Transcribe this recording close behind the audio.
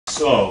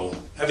So,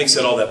 having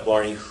said all that,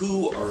 Blarney,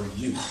 who are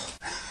you?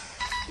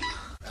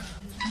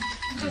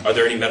 Are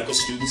there any medical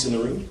students in the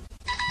room?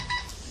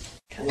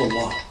 Oh, a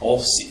lot. All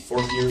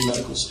fourth-year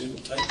medical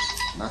student types?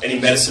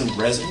 Any medicine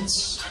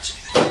residents?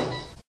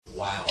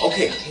 Wow.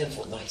 Okay, a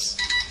handful. Nice.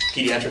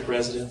 Pediatric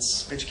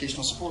residents?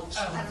 Educational support.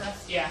 Oh,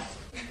 yeah.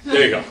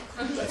 There you go.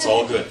 That's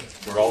all good.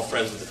 We're all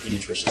friends with the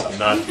pediatricians. I'm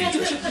not a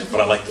pediatrician,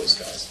 but I like those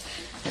guys.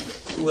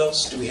 Who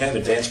else do we have?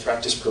 Advanced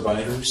practice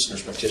providers,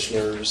 nurse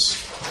practitioners,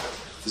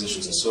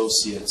 physicians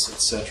associates,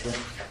 etc.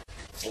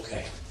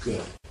 Okay,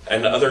 good.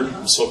 And other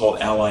so-called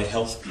allied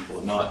health people,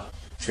 not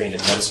trained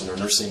in medicine or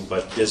nursing,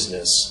 but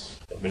business,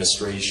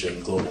 administration,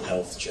 global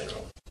health,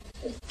 general.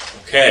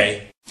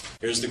 Okay,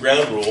 here's the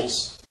ground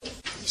rules.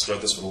 We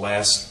start this for the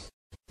last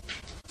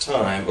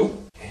time. Oh,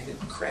 and it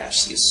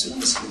crashed. See, as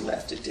soon as he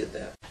left, it did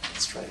that.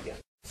 Let's try it again.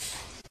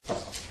 I'm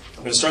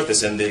going to start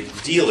this, and the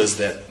deal is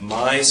that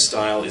my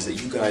style is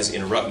that you guys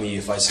interrupt me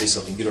if I say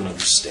something you don't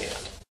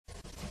understand.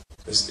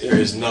 Because there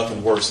is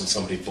nothing worse than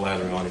somebody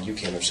blathering on and you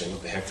can't understand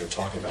what the heck they're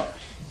talking about.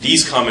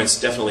 These comments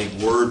definitely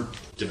were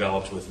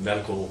developed with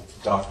medical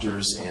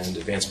doctors and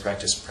advanced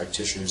practice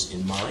practitioners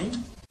in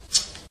mind.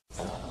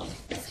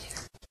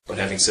 But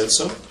having said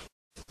so,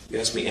 you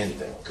ask me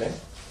anything, okay?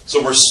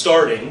 So we're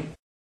starting,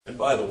 and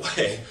by the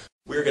way,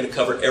 we're going to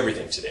cover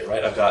everything today,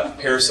 right? I've got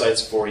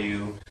parasites for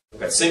you.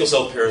 We've got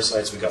single-cell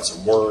parasites. We've got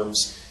some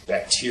worms,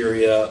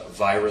 bacteria,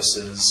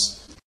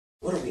 viruses.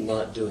 What are we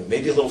not doing?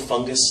 Maybe a little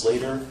fungus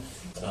later.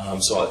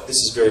 So this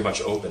is very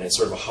much open. It's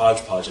sort of a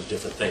hodgepodge of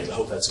different things. I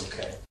hope that's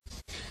okay.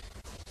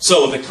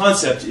 So the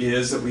concept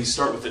is that we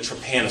start with the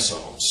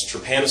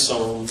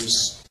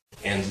trypanosomes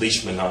and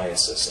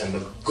Leishmaniasis. And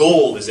the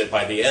goal is that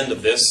by the end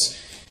of this,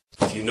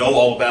 if you know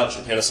all about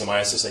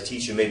trypanosomiasis, I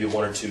teach you maybe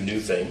one or two new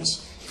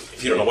things.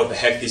 If you don't know what the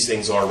heck these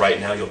things are right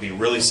now, you'll be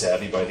really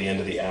savvy by the end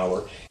of the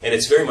hour. And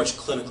it's very much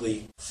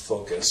clinically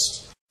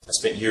focused. I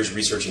spent years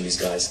researching these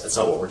guys. That's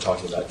not what we're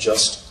talking about,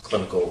 just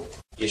clinical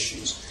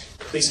issues.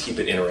 Please keep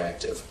it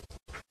interactive.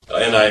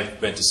 And I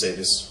meant to say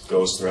this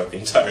goes throughout the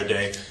entire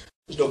day.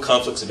 There's no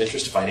conflicts of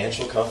interest,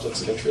 financial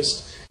conflicts of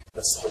interest.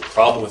 That's the whole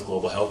problem with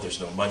global health. There's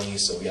no money,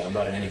 so yeah, I'm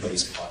not in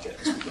anybody's pocket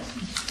as we go.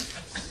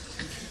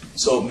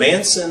 So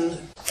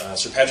Manson,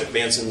 Sir Patrick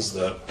Manson's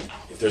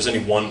if there's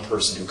any one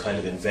person who kind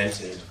of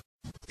invented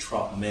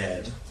Trop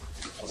Med,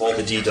 of all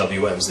the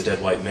DWMs, the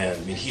dead white men,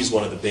 I mean, he's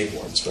one of the big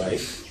ones,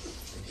 right?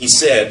 He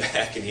said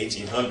back in the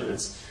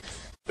 1800s,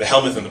 the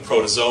helminth and the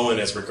protozoan,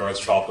 as regards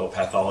tropical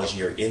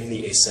pathology, are in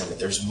the ascendant.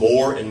 There's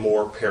more and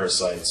more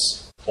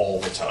parasites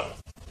all the time.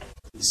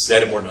 He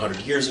said it more than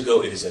 100 years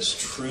ago. It is as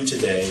true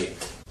today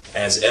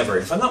as ever.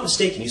 If I'm not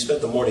mistaken, you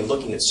spent the morning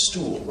looking at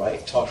stool,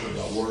 right? Talking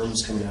about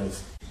worms coming out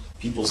of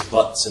people's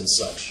butts and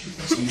such.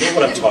 So you know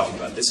what I'm talking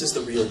about. This is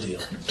the real deal.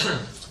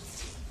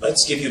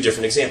 Let's give you a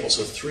different example.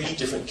 So 3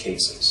 different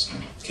cases.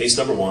 Case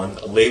number 1,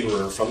 a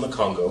laborer from the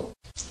Congo.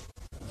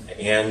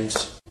 And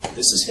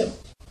this is him.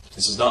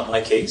 This is not my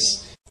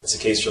case. It's a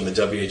case from the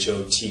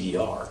WHO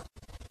TDR.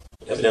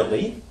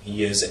 Evidently,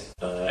 he is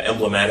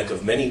emblematic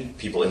of many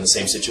people in the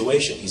same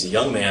situation. He's a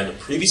young man,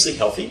 previously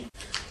healthy,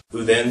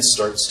 who then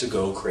starts to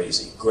go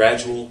crazy.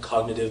 Gradual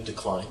cognitive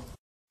decline,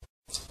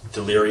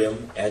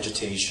 delirium,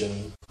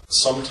 agitation.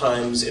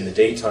 Sometimes in the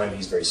daytime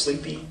he's very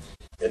sleepy.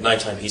 At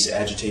nighttime he's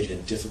agitated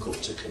and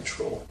difficult to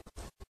control.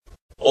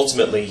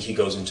 Ultimately, he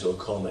goes into a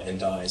coma and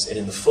dies. And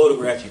in the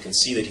photograph, you can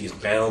see that he's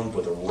bound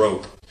with a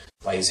rope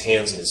by his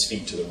hands and his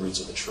feet to the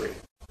roots of the tree.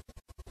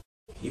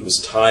 He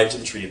was tied to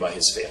the tree by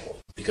his family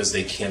because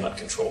they cannot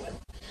control him.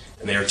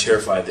 And they are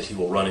terrified that he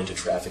will run into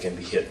traffic and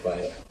be hit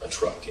by a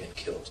truck and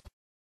killed.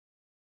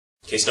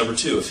 Case number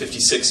 2, a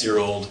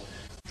 56-year-old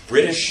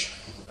British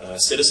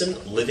citizen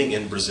living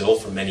in Brazil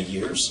for many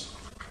years.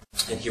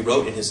 And he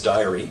wrote in his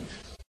diary,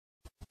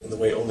 in the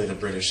way only the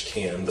British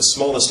can, the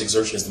smallest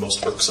exertion is the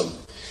most irksome.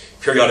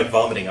 Periodic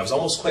vomiting. I was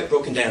almost quite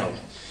broken down.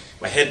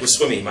 My head was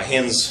swimming, my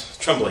hands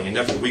trembling, and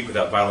never a week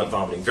without violent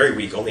vomiting. Very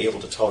weak, only able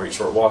to tolerate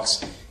short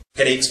walks.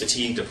 Headaches,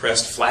 fatigue,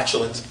 depressed,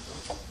 flatulent,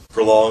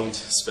 prolonged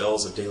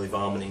spells of daily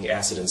vomiting,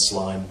 acid and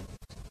slime,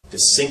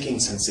 this sinking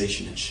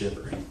sensation and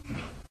shivering.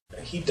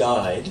 He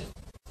died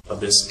of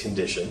this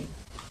condition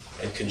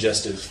and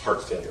congestive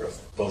heart failure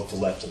of both the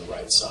left and the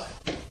right side.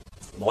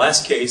 In the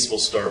last case we'll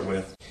start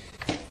with,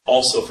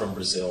 also from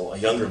Brazil, a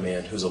younger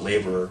man who's a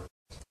laborer,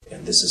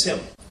 and this is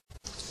him.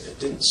 It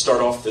didn't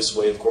start off this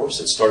way, of course.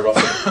 It started off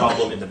with a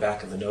problem in the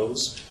back of the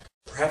nose,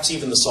 perhaps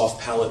even the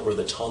soft palate or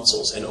the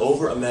tonsils, and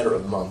over a matter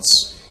of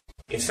months,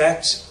 in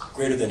fact,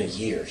 greater than a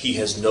year, he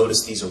has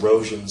noticed these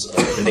erosions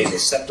of the nasal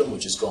septum,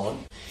 which is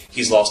gone.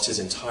 He's lost his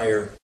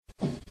entire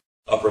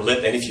upper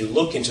lip, and if you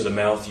look into the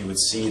mouth, you would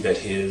see that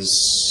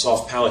his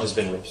soft palate has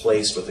been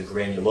replaced with a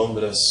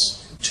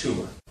granulomatous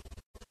tumor.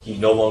 He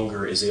no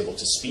longer is able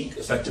to speak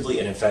effectively,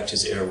 and in fact,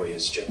 his airway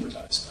is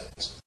jeopardized by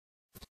this.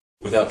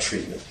 Without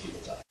treatment, he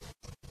will die.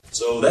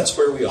 So that's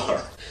where we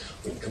are.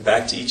 We'll come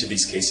back to each of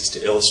these cases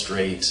to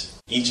illustrate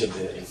each of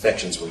the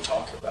infections we're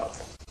talking about.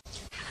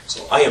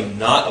 So I am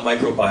not a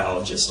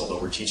microbiologist, although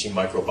we're teaching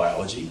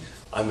microbiology.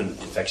 I'm an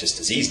infectious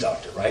disease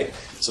doctor, right?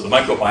 So the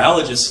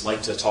microbiologists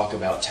like to talk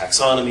about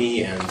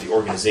taxonomy and the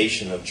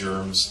organization of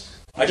germs.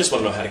 I just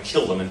want to know how to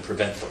kill them and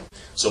prevent them.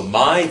 So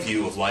my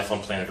view of life on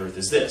planet Earth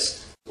is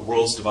this. The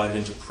world's divided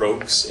into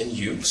procs and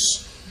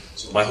eucs.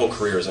 So my whole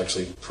career is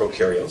actually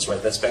prokaryotes,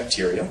 right? That's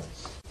bacteria.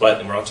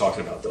 And we're not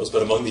talking about those.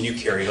 But among the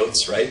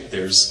eukaryotes, right,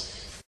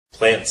 there's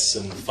plants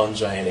and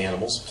fungi and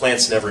animals.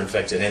 Plants never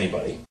infected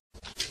anybody.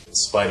 In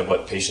spite of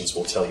what patients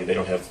will tell you, they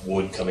don't have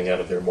wood coming out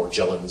of their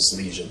Morgellons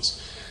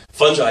lesions.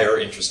 Fungi are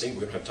interesting.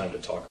 We don't have time to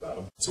talk about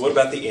them. So what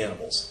about the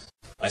animals?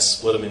 I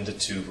split them into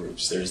two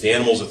groups. There's the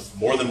animals with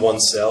more than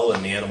one cell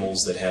and the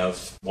animals that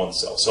have one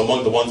cell. So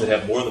among the ones that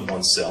have more than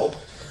one cell,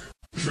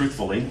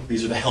 truthfully,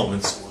 these are the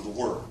helminths or the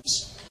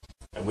worms.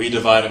 And we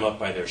divide them up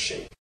by their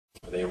shape.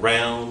 Are they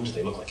round,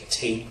 they look like a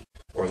tape,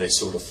 or are they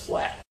sort of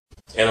flat?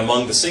 And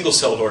among the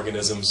single-celled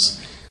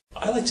organisms,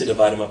 I like to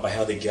divide them up by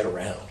how they get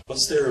around.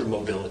 What's their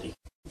mobility?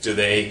 Do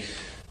they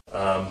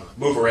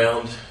move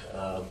around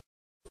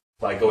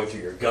by going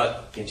through your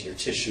gut, into your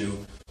tissue,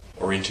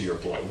 or into your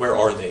blood? Where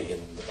are they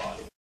in the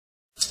body?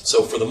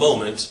 So for the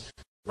moment,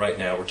 right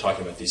now, we're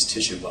talking about these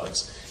tissue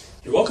bugs.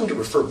 You're welcome to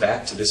refer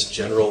back to this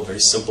general, very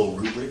simple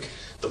rubric.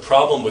 The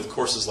problem with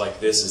courses like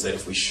this is that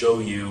if we show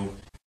you,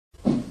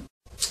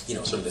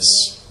 sort of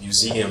this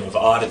museum of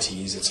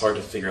oddities, it's hard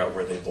to figure out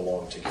where they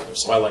belong together.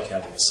 So I like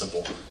having a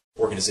simple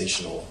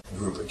organizational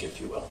rubric, if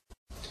you will.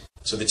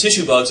 So the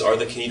tissue bugs are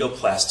the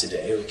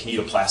Kinetoplastidae, or the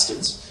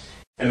kinetoplastids.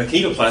 And the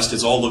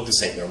kinetoplastids all look the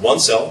same. They're one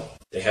cell,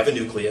 they have a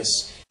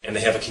nucleus, and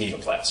they have a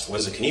kinetoplast. What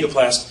is a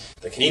kinetoplast?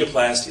 The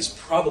kinetoplast is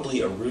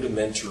probably a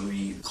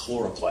rudimentary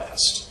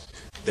chloroplast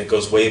that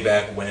goes way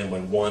back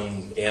when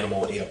one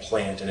animal ate a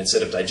plant, and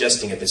instead of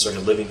digesting it, they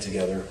started living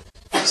together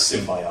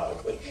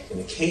symbiotically. In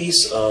the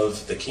case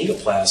of the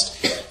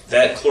kinetoplast,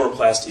 that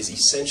chloroplast is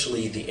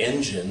essentially the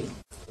engine,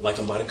 like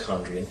a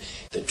mitochondrion,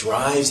 that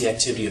drives the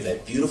activity of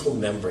that beautiful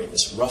membrane,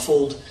 this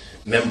ruffled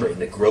membrane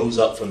that grows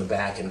up from the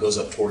back and goes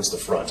up towards the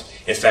front.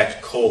 In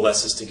fact,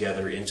 coalesces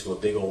together into a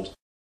big old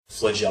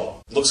flagellum.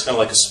 It looks kind of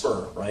like a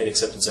sperm, right?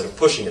 Except instead of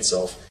pushing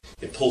itself,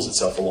 it pulls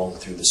itself along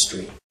through the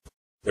stream.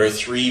 There are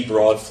three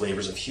broad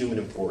flavors of human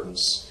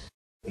importance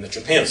in the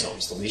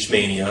trypanosomes: the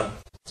Leishmania,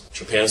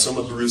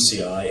 Trypanosoma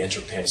brucei, and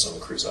Trypanosoma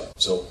cruzi.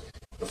 So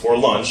before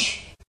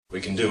lunch,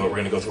 we can do it. We're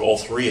going to go through all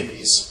three of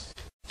these.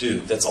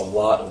 Dude, that's a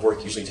lot of work.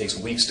 It usually takes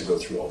weeks to go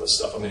through all this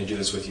stuff. I'm going to do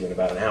this with you in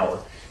about an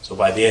hour. So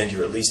by the end,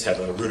 you at least have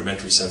a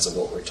rudimentary sense of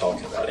what we're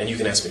talking about. And you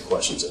can ask me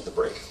questions at the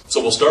break.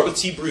 So we'll start with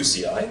T.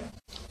 brucei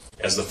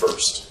as the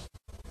first.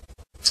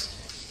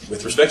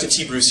 With respect to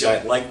T.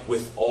 brucei, like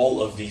with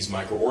all of these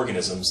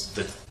microorganisms,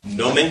 the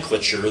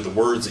nomenclature, the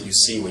words that you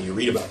see when you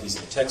read about these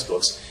in the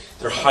textbooks,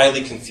 they're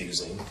highly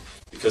confusing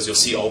because you'll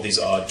see all these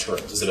odd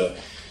terms. Does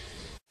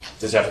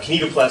it have a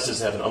kinetoplast?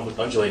 Does it have an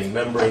undulating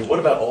membrane? What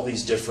about all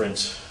these different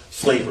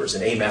flavors,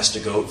 an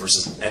amastogote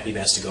versus an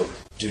epimastogote?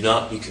 Do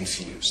not be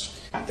confused.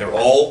 They're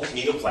all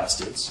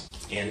kinetoplastids,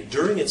 and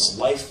during its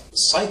life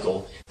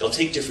cycle, they'll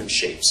take different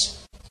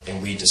shapes.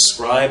 And we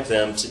describe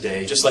them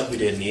today, just like we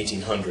did in the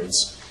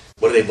 1800s.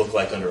 What do they look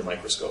like under a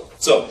microscope?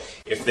 So,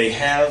 if they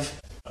have,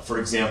 for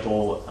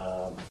example,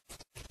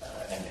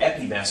 an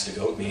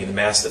epimastogote, meaning the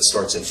mass that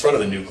starts in front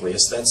of the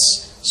nucleus,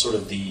 that's sort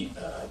of the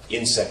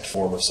insect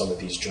form of some of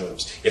these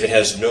germs. If it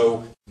has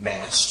no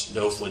mast,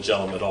 no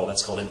flagellum at all,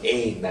 that's called an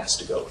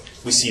amastogote.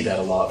 We see that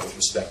a lot with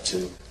respect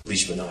to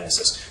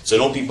Leishmaniasis. So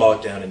don't be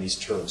bogged down in these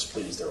terms,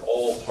 please. They're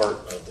all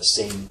part of the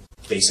same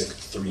basic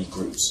three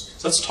groups.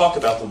 So let's talk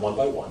about them one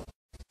by one.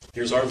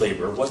 Here's our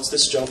laborer. What's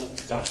this gentleman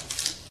got?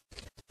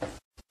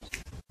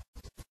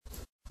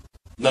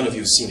 None of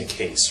you have seen a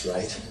case,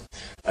 right?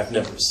 I've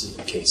never seen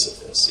a case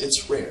of this.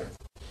 It's rare.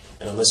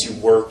 And unless you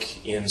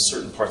work in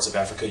certain parts of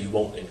Africa, you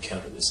won't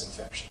encounter this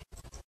infection.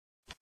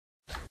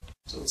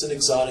 So it's an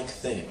exotic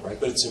thing, right?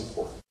 But it's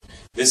important.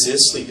 This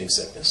is sleeping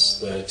sickness.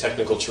 The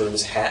technical term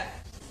is HAT,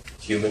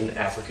 human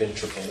African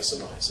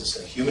trypanosomiasis.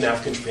 And human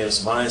African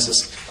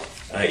trypanosomiasis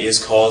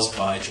is caused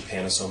by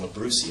Trypanosoma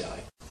brucei.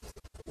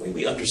 The way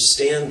we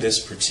understand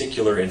this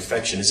particular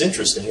infection is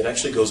interesting. It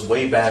actually goes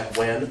way back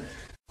when,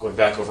 going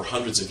back over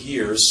hundreds of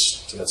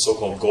years to that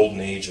so-called golden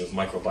age of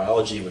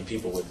microbiology, when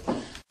people would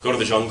go to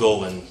the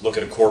jungle and look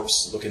at a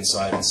corpse, look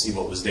inside and see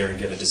what was there and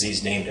get a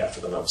disease named after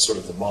them. That was sort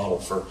of the model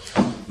for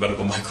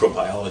medical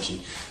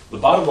microbiology. The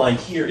bottom line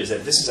here is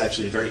that this is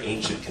actually a very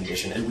ancient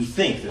condition, and we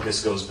think that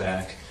this goes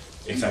back,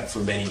 in fact, for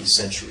many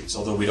centuries,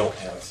 although we don't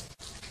have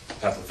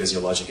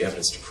pathophysiologic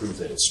evidence to prove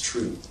that it's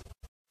true.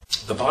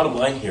 The bottom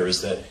line here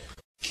is that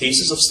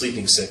cases of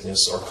sleeping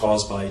sickness are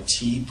caused by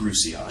T.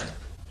 brucei,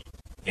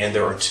 and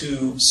there are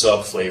two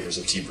sub-flavors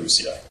of T.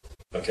 brucei.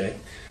 Okay?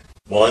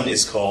 One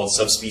is called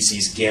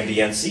subspecies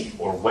gambiense,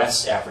 or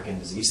West African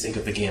disease. Think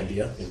of the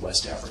Gambia in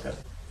West Africa.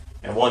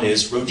 And one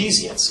is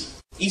rhodesiense,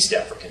 East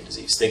African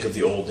disease. Think of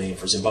the old name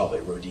for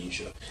Zimbabwe,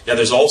 Rhodesia. Now,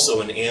 there's also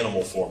an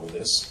animal form of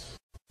this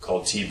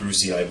called T.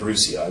 brucei,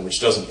 which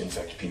doesn't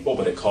infect people,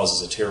 but it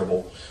causes a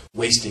terrible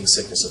wasting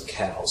sickness of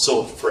cows.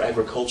 So for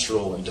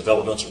agricultural and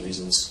developmental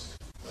reasons,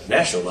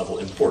 national level,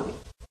 important,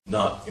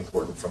 not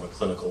important from a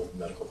clinical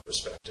medical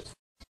perspective.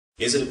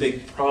 Is it a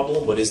big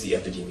problem? What is the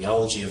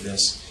epidemiology of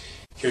this?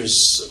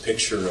 Here's a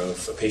picture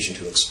of a patient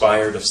who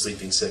expired of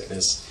sleeping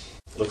sickness.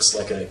 Looks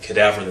like a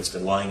cadaver that's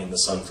been lying in the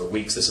sun for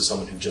weeks. This is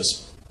someone who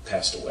just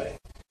passed away.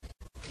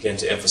 Again,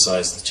 to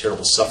emphasize the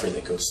terrible suffering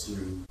that goes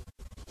through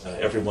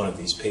every one of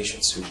these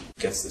patients who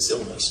gets this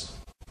illness.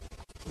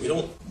 We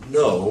don't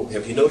know,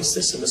 have you noticed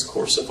this in this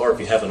course so far? If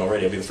you haven't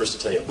already, I'll be the first to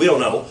tell you. We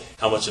don't know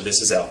how much of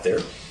this is out there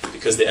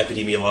because the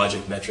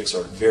epidemiologic metrics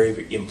are very,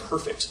 very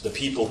imperfect. The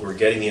people who are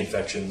getting the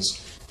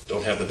infections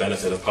don't have the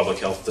benefit of public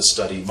health to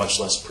study, much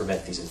less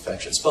prevent these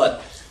infections.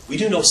 But we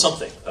do know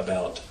something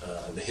about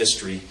the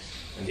history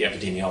and the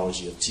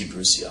epidemiology of T.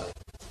 brucei.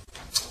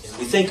 And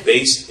we think,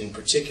 based in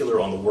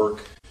particular on the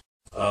work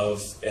of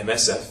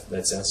MSF,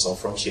 Médecins Sans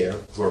Frontières,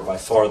 who are by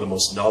far the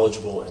most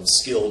knowledgeable and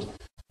skilled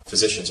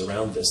physicians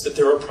around this, that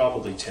there are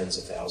probably tens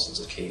of thousands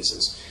of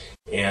cases.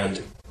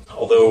 And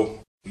although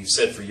we've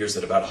said for years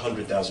that about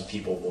 100,000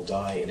 people will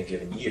die in a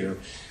given year,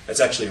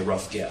 that's actually a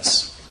rough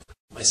guess.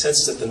 My sense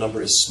is that the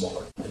number is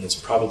smaller, and it's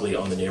probably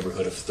on the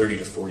neighborhood of 30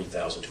 to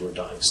 40,000 who are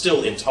dying.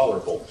 Still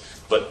intolerable,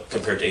 but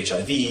compared to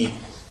HIV,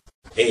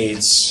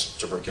 AIDS,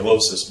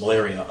 tuberculosis,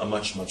 malaria, a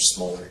much, much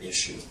smaller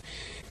issue.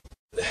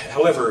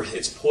 However,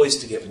 it's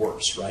poised to get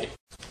worse, right?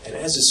 And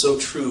as is so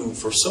true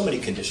for so many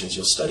conditions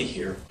you'll study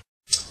here,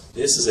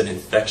 this is an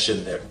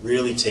infection that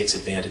really takes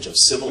advantage of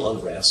civil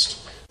unrest,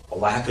 a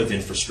lack of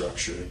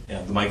infrastructure,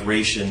 and the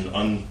migration,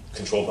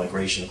 uncontrolled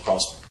migration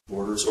across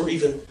borders, or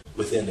even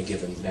within a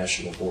given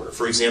national border.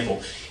 For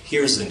example,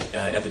 here's an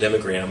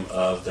epidemiogram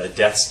of the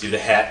deaths due to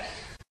HAT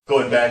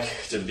going back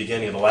to the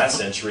beginning of the last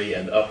century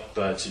and up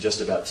to just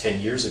about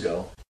 10 years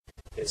ago.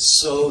 It's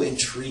so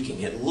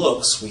intriguing. It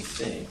looks, we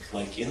think,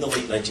 like in the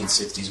late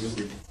 1960s,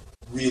 we were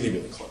really,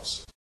 really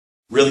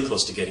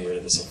close to getting rid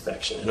of this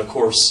infection. And of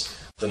course,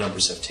 the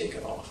numbers have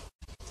taken off.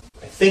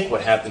 I think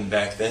what happened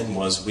back then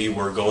was we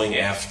were going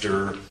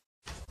after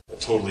a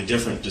totally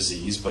different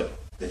disease, but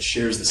that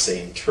shares the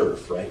same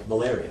turf, right?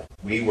 Malaria.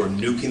 We were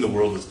nuking the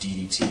world with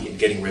DDT and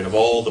getting rid of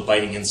all the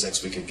biting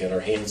insects we could get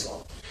our hands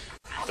on.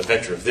 The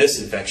vector of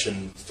this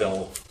infection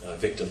fell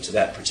victim to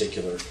that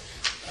particular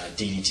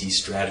DDT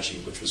strategy,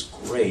 which was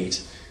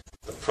great.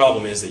 The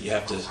problem is that you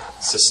have to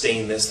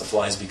sustain this, the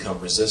flies become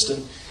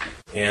resistant,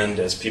 and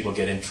as people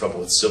get in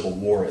trouble with civil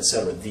war,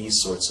 etc.,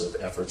 these sorts of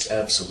efforts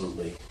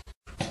absolutely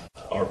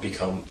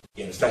become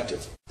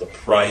ineffective. The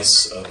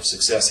price of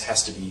success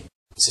has to be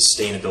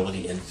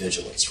sustainability and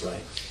vigilance,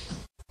 right?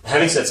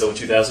 Having said so, in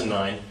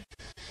 2009,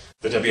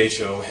 the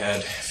WHO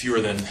had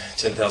fewer than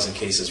 10,000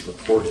 cases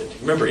reported.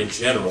 Remember, in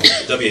general,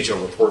 the WHO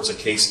reports a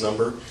case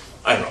number.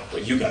 I don't know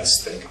what you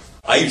guys think.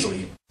 I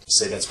usually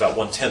say that's about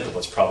 1/10 of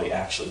what's probably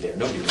actually there.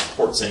 Nobody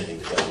reports anything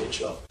to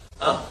WHO.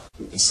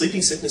 In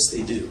sleeping sickness,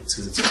 they do. It's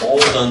because it's all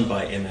done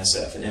by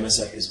MSF, and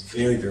MSF is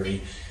very,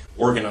 very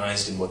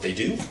organized in what they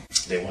do.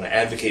 They want to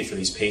advocate for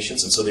these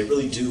patients, and so they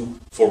really do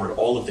forward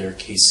all of their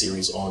case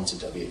series on to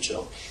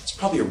WHO. It's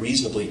probably a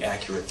reasonably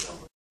accurate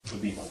number,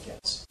 would be my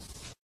guess.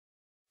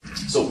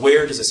 So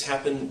where does this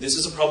happen? This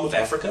is a problem of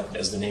Africa,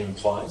 as the name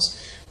implies.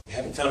 We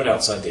haven't found it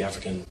outside the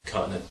African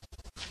continent.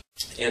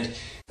 And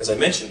as I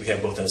mentioned, we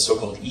have both a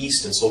so-called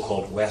East and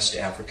so-called West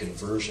African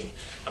version.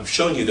 I'm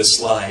showing you this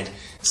slide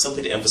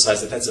simply to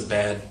emphasize that that's a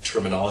bad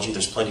terminology.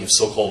 There's plenty of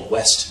so-called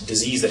West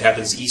disease that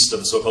happens east of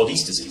the so-called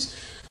East disease.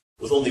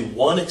 With only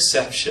one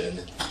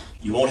exception,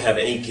 you won't have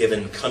any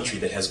given country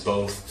that has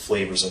both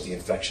flavors of the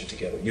infection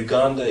together.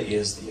 Uganda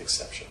is the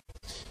exception,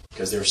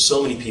 because there are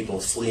so many people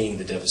fleeing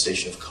the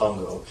devastation of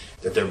Congo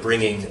that they're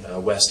bringing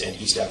West and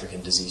East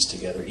African disease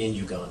together in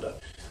Uganda.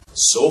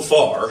 So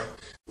far,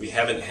 we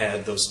haven't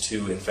had those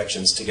two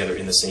infections together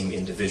in the same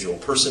individual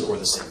person or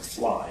the same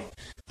fly,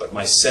 but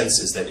my sense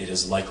is that it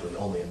is likely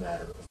only a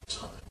matter of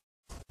time.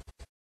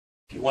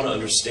 If you want to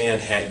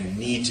understand how you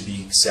need to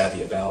be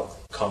savvy about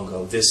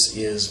Congo, this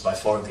is by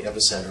far the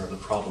epicenter of the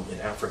problem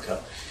in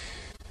Africa.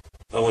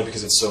 Not only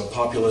because it's so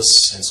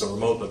populous and so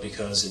remote, but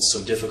because it's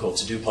so difficult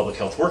to do public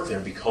health work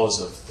there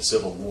because of the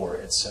civil war,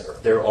 etc.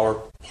 There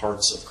are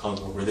parts of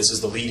Congo where this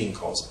is the leading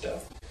cause of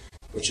death,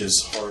 which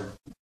is hard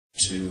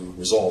to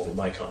resolve in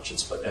my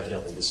conscience, but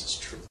evidently this is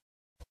true.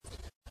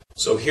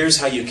 So here's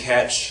how you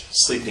catch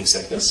sleeping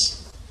sickness.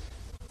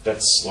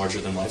 That's larger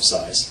than life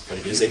size, but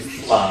it is a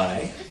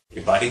fly, a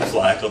biting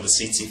fly called the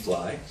tsetse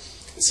fly.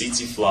 The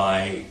tsetse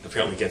fly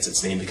apparently gets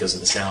its name because of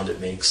the sound it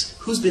makes.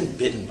 Who's been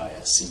bitten by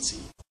a tsetse?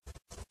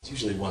 It's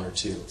usually one or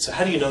two. So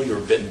how do you know you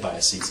were bitten by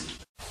a tsetse?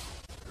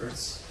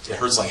 Hurts. It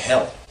hurts like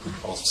hell.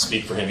 I'll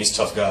speak for him, he's a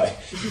tough guy.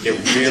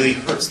 It really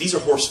hurts. These are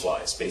horse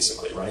flies,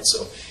 basically, right?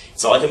 So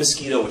it's not like a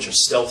mosquito, which are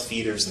stealth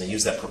feeders, and they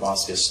use that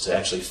proboscis to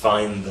actually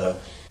find the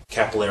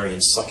capillary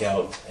and suck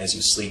out as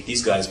you sleep.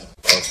 These guys are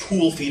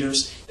pool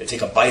feeders. They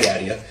take a bite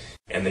at you,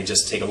 and they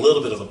just take a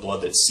little bit of the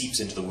blood that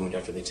seeps into the wound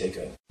after they take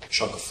a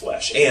chunk of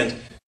flesh.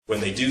 And when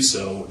they do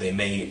so, they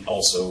may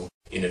also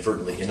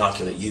inadvertently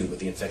inoculate you with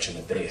the infection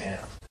that they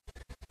have.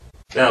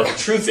 Now, the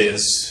truth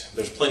is,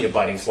 there's plenty of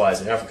biting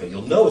flies in Africa.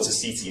 You'll know it's a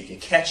tsetse if you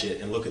catch it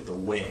and look at the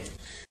wing.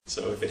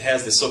 So if it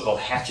has this so-called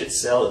hatchet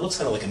cell, it looks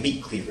kind of like a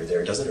meat cleaver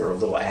there, doesn't it? Or a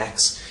little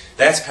axe.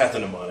 That's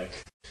pathognomonic.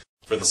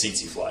 for the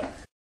tsetse fly.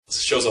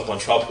 This shows up on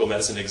tropical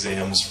medicine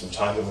exams from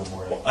time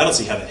immemorial. I don't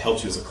see how that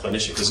helps you as a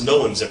clinician, because no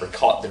one's ever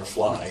caught their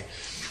fly.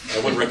 I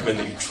wouldn't recommend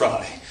that you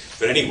try.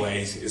 But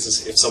anyway,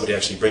 if somebody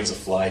actually brings a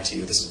fly to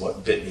you, this is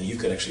what bit me, you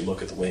could actually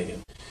look at the wing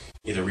and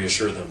either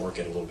reassure them or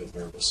get a little bit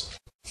nervous.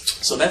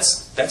 So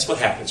that's what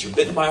happens. You're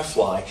bitten by a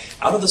fly.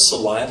 Out of the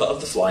saliva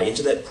of the fly,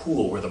 into that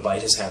pool where the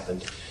bite has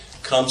happened,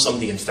 come some of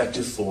the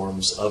infective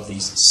forms of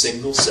these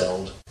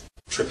single-celled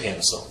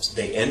trypanosomes.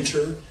 They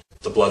enter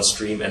the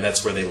bloodstream, and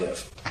that's where they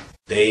live.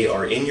 They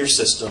are in your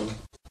system.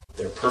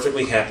 They're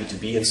perfectly happy to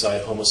be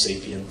inside Homo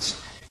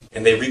sapiens,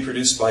 and they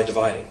reproduce by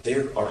dividing. They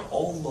are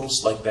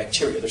almost like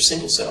bacteria. They're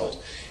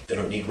single-celled. They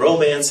don't need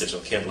romance. There's no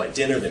candlelight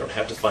dinner. They don't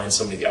have to find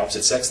somebody of the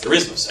opposite sex. There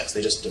is no sex.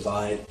 They just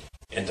divide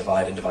and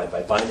divide and divide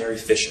by binary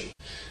fission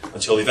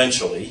until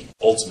eventually,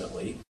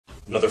 ultimately,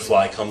 another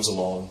fly comes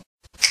along,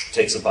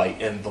 takes a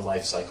bite, and the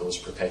life cycle is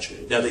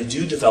perpetuated. Now, they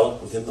do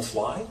develop within the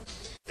fly.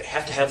 They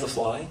have to have the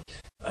fly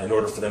in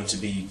order for them to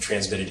be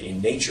transmitted in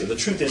nature. The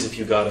truth is, if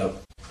you got a,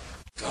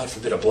 God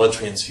forbid, a blood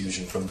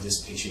transfusion from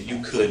this patient,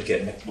 you could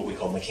get what we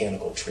call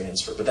mechanical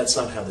transfer, but that's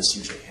not how this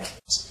usually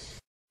happens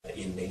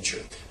in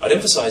nature. I'd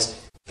emphasize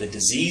the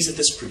disease that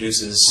this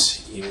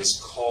produces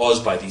is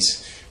caused by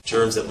these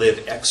germs that live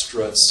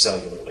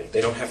extracellularly.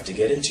 They don't have to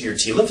get into your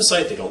T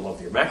lymphocyte, they don't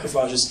love your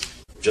macrophages,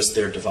 just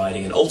they're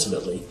dividing, and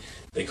ultimately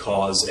they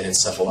cause an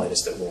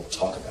encephalitis that we'll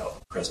talk about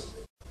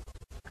presently.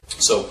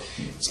 So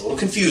it's a little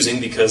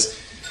confusing because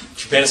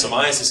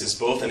trypanosomiasis is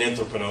both an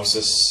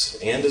anthraponosis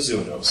and a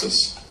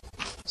zoonosis.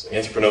 So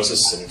anthraponosis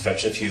is an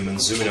infection of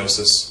humans,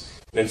 zoonosis,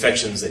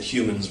 infections that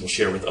humans will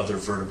share with other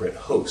vertebrate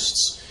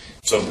hosts.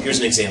 So here's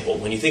an example.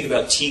 When you think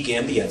about T.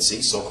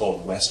 gambiense,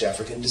 so-called West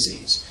African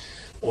disease,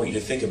 I want you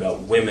to think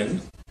about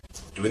women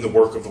doing the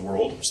work of the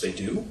world, which they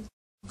do,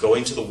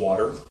 going to the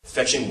water,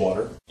 fetching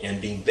water,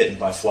 and being bitten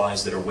by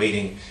flies that are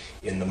waiting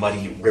in the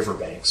muddy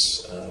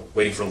riverbanks,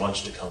 waiting for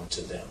lunch to come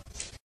to them.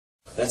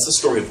 That's the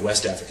story of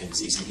West African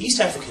disease. The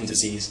East African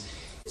disease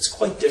is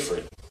quite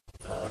different.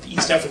 The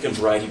East African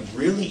variety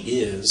really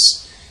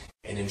is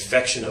an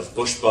infection of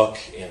bushbuck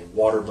and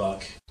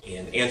waterbuck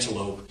and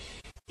antelope.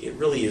 It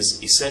really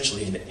is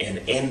essentially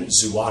an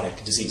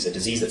enzootic disease, a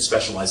disease that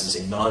specializes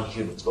in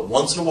non-humans. But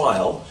once in a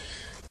while,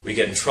 we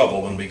get in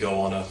trouble when we go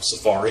on a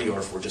safari, or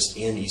if we're just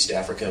in East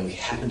Africa and we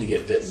happen to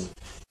get bitten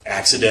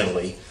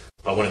accidentally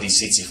by one of these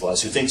tsetse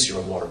flies who thinks you're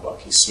a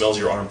waterbuck. He smells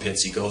your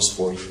armpits, he goes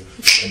for you,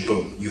 and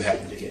boom, you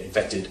happen to get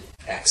infected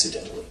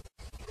accidentally.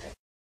 Okay.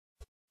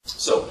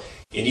 So,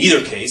 in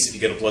either case, if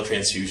you get a blood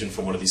transfusion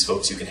from one of these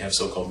folks, you can have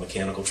so-called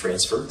mechanical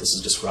transfer. This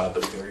is described,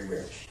 but very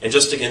rare. And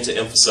just again to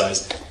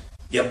emphasize,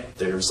 yep,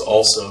 there's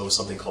also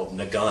something called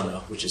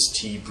nagana, which is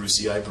T.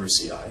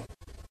 brucei,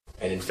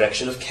 an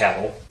infection of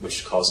cattle,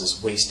 which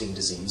causes wasting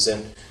disease,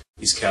 and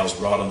these cows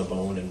rot on the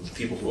bone, and the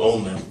people who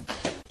own them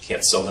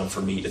can't sell them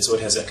for meat, and so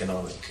it has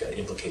economic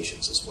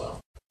implications as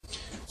well.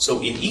 So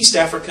in East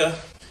Africa,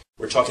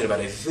 we're talking about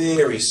a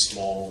very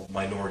small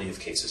minority of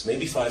cases,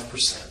 maybe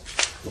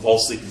 5% of all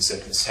sleeping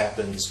sickness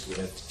happens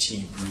with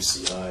T.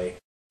 brucei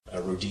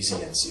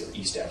rhodesiense, or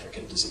East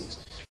African disease.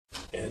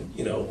 And,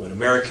 you know, when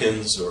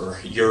Americans or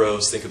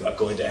Euros think about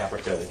going to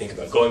Africa, they think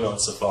about going on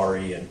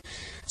safari and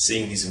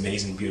seeing these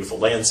amazing, beautiful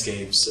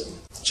landscapes and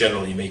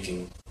generally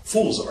making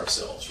fools of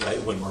ourselves,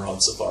 right, when we're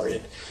on safari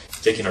and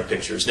taking our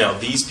pictures. Now,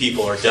 these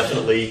people are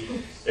definitely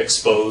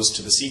exposed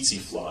to the tsetse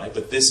fly,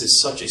 but this is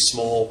such a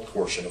small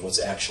portion of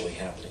what's actually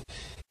happening.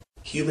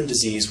 Human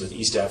disease with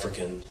East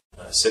African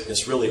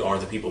sickness really are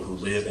the people who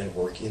live and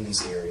work in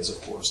these areas, of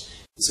course.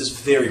 This is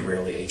very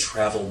rarely a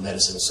travel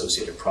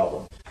medicine-associated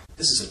problem.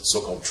 This is a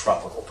so-called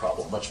tropical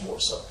problem, much more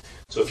so.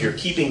 So if you're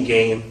keeping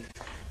game,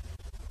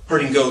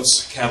 herding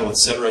goats, cattle,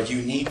 etc.,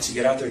 you need to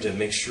get out there to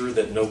make sure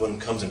that no one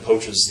comes and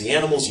poaches the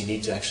animals. You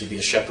need to actually be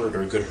a shepherd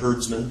or a good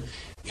herdsman.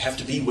 You have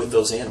to be with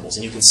those animals.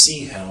 And you can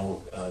see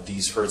how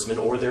these herdsmen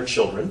or their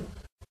children,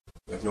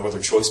 who have no other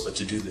choice but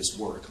to do this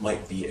work,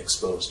 might be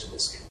exposed to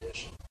this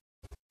condition.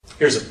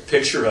 Here's a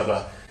picture of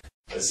a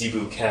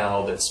zebu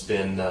cow that's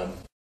been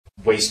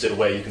wasted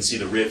away. You can see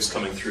the ribs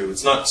coming through.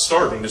 It's not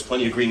starving. There's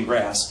plenty of green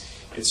grass.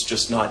 It's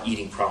just not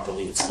eating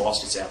properly. It's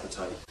lost its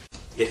appetite.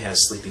 It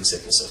has sleeping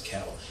sickness of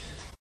cattle.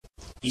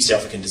 East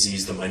African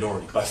disease, the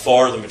minority. By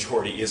far the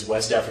majority is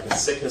West African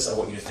sickness. I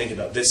want you to think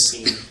about this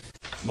scene.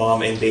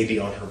 Mom and baby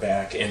on her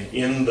back. And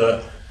in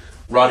the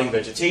rotting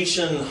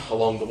vegetation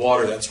along the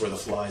water, that's where the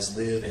flies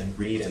live and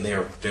breed. And they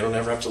don't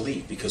ever have to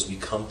leave because we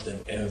pump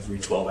them every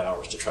 12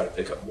 hours to try to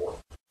pick up more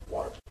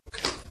water.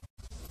 Okay.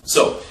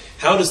 So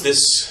how does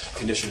this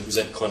condition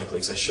present clinically?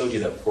 Because I showed you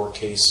that poor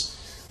case,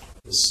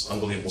 this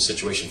unbelievable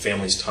situation,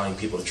 families tying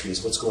people to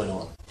trees. What's going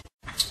on?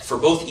 For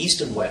both East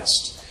and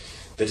West,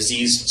 the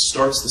disease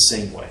starts the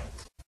same way,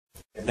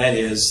 and that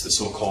is the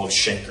so-called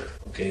chancre.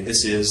 Okay,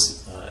 this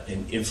is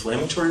an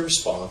inflammatory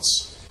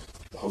response,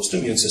 the host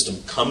immune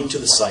system coming to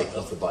the site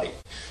of the bite,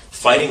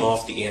 fighting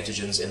off the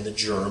antigens and the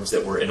germs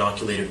that were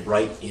inoculated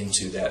right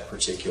into that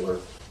particular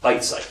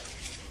bite site.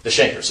 The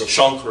chancre. So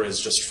chancre is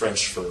just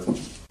French for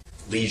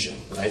lesion,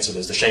 right? So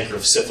there's the chancre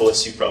of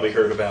syphilis you've probably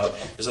heard about.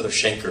 There's other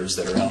chancres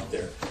that are out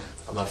there.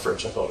 I'm not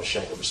French, I call it a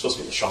chancre. We're supposed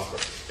to be the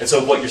chancre. And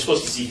so what you're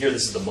supposed to see here,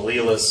 this is the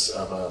malleolus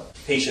of a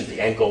patient, the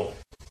ankle,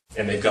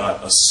 and they've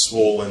got a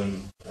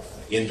swollen,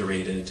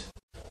 indurated,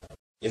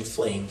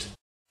 inflamed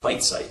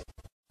bite site.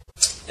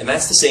 And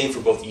that's the same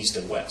for both east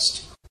and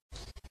west.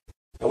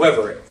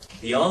 However,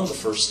 beyond the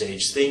first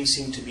stage, things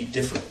seem to be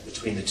different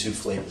between the two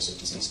flavors of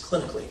disease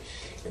clinically.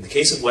 In the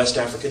case of West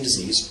African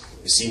disease,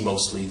 you see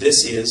mostly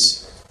this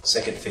is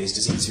second phase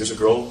disease. Here's a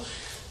girl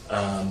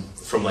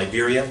from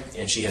Liberia,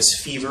 and she has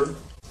fever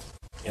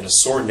and a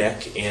sore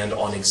neck, and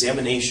on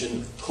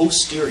examination,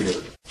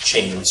 posterior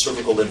chain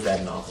cervical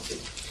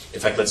lymphadenopathy. In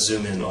fact, let's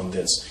zoom in on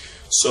this.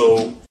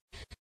 So,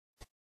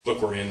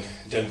 look, we're in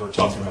Denver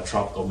talking about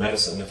tropical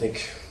medicine. I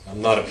think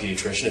I'm not a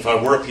pediatrician. If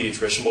I were a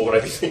pediatrician, what would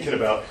I be thinking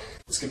about?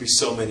 This could be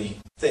so many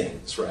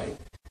things, right?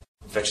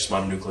 Infectious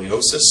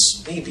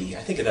mononucleosis, maybe.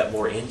 I think of that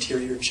more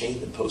anterior chain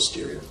than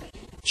posterior.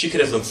 She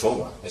could have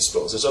lymphoma, I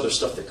suppose. There's other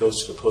stuff that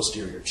goes to the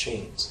posterior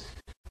chains.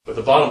 But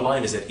the bottom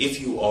line is that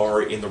if you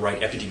are in the right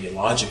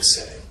epidemiologic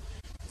setting,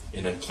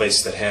 in a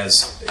place that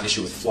has an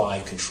issue with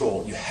fly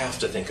control, you have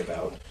to think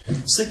about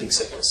sleeping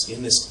sickness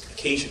in this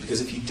occasion, because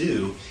if you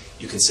do,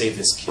 you can save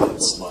this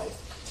kid's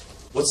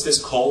life. What's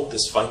this called,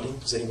 this finding?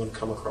 Does anyone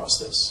come across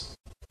this?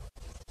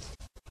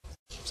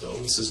 So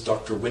this is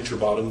Dr.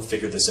 Winterbottom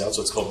figured this out,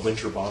 so it's called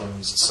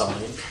Winterbottom's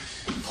sign.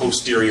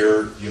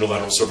 Posterior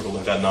unilateral cervical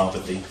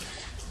lymphadenopathy.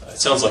 It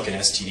sounds like an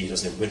STD,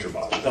 doesn't it?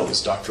 Winterbottom. That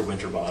was Dr.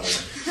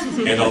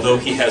 Winterbottom. And although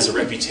he has a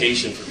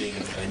reputation for being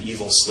an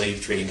evil slave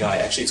trading guy,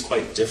 actually it's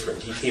quite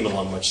different. He came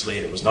along much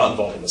later, was not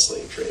involved in the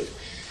slave trade,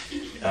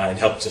 and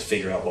helped to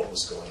figure out what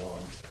was going on.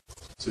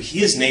 So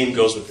his name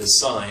goes with this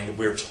sign.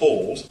 We're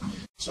told,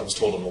 so I was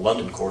told in the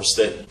London course,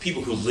 that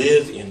people who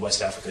live in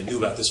West Africa knew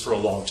about this for a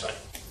long time.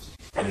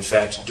 And in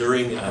fact,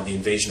 during the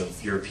invasion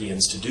of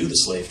Europeans to do the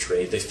slave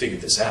trade, they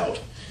figured this out.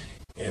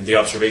 And the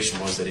observation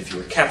was that if you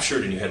were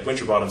captured and you had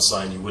Winterbottom's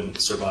sign, you wouldn't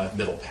survive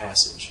Middle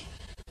Passage.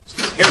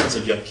 So the parents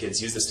of young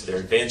kids used this to their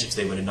advantage.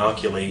 They would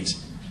inoculate,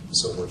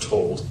 so we're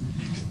told,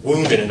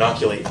 wound and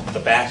inoculate the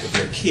back of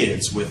their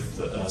kids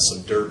with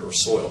some dirt or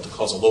soil to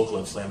cause a local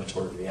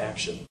inflammatory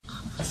reaction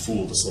to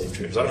fool the slave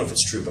traders. I don't know if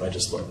it's true, but I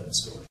just love that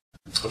story.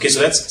 Okay,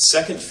 so that's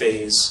second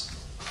phase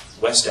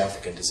West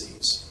African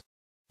disease.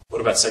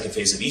 What about second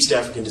phase of East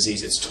African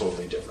disease? It's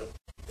totally different.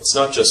 It's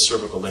not just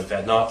cervical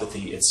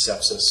lymphadenopathy, it's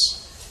sepsis.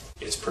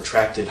 It's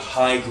protracted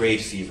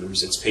high-grade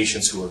fevers. It's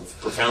patients who are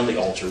profoundly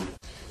altered,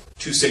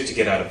 too sick to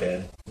get out of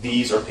bed.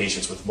 These are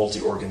patients with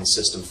multi-organ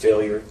system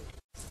failure,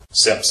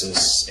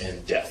 sepsis,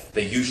 and death.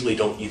 They usually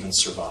don't even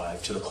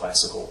survive to the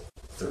classical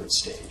third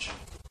stage.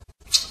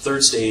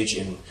 Third stage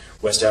in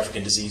West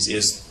African disease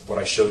is what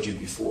I showed you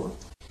before.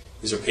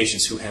 These are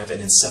patients who have an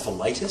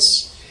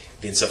encephalitis.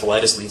 The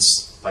encephalitis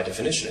leads, by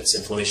definition, it's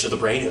inflammation of the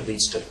brain. It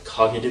leads to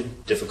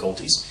cognitive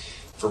difficulties.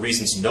 For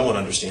reasons no one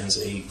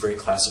understands, a very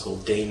classical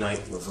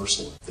day-night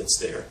reversal that's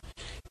there.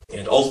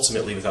 And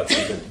ultimately, without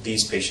treatment,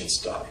 these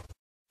patients die.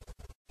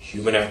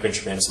 Human African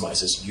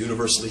trypanosomiasis,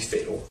 universally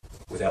fatal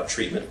without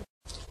treatment.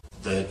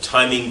 The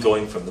timing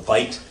going from the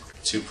bite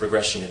to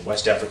progression in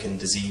West African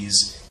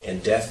disease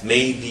and death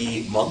may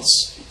be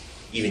months,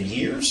 even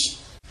years.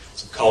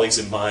 Some colleagues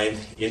of mine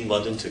in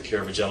London took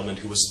care of a gentleman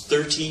who was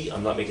 30,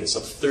 I'm not making this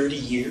up, 30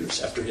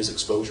 years after his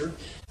exposure.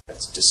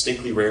 That's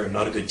distinctly rare and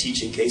not a good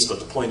teaching case, but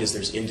the point is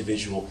there's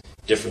individual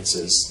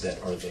differences that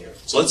are there.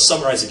 So let's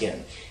summarize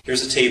again.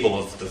 Here's a table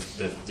of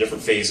the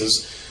different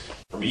phases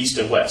from East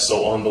and West.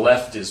 So on the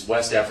left is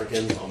West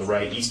African, on the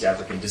right, East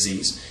African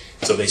disease.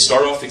 So they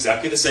start off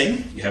exactly the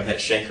same. You have that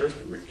chancre,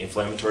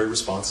 inflammatory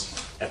response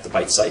at the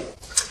bite site.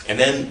 And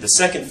then the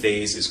second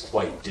phase is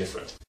quite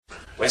different.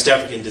 West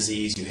African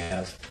disease, you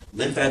have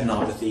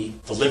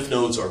lymphadenopathy. The lymph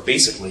nodes are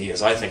basically,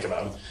 as I think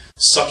about them,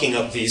 sucking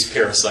up these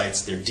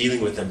parasites. They're dealing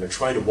with them. They're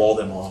trying to wall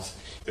them off.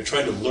 They're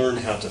trying to learn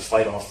how to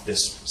fight off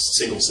this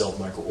single-celled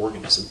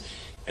microorganism.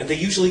 And they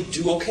usually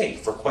do okay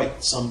for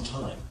quite some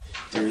time.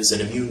 There is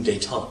an immune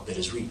détente that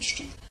is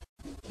reached.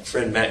 My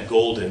friend Matt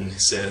Golden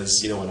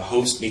says, when a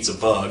host meets a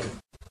bug,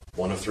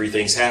 one of three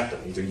things happen.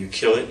 Either you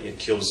kill it, it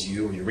kills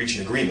you, or you reach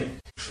an agreement.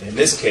 And in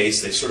this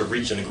case, they sort of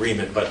reach an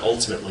agreement, but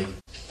ultimately,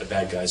 the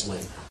bad guys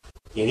win.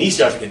 In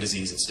East African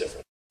disease, it's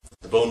different.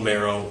 The bone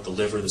marrow, the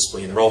liver, the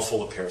spleen, they're all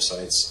full of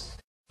parasites,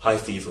 high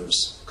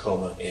fevers,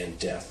 coma, and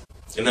death.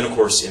 And then, of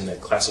course, in the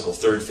classical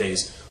third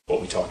phase,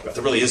 what we talked about.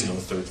 There really is no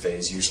third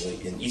phase,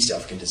 usually, in East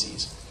African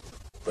disease.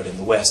 But in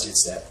the West,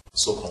 it's that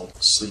so-called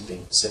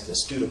sleeping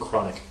sickness due to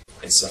chronic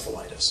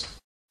encephalitis.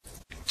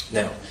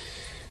 Now,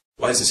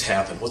 why does this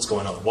happen? What's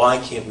going on? Why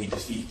can't we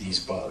defeat these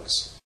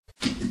bugs?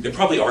 There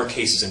probably are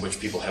cases in which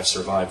people have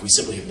survived. We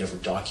simply have never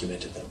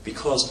documented them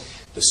because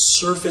the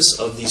surface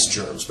of these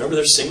germs, remember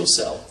they're single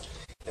cell,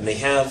 and they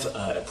have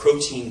a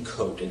protein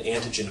coat, an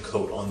antigen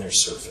coat on their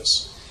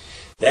surface.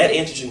 That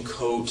antigen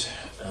coat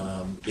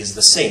is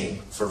the same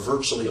for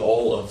virtually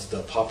all of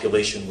the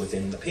population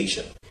within the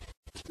patient.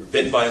 You're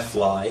bitten by a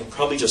fly,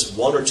 probably just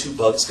one or two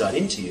bugs got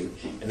into you,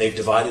 and they've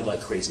divided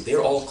like crazy.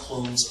 They're all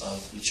clones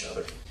of each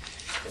other.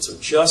 And so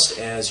just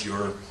as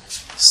your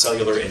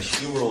cellular and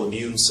humoral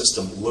immune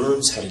system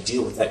learns how to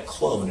deal with that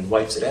clone and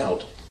wipes it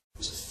out,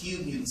 there's a few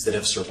mutants that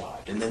have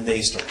survived, and then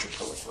they start to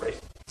proliferate.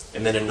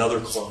 And then another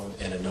clone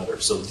and another.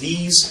 So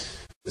this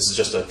is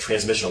just a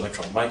transmission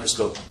electron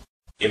microscope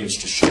image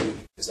to show you,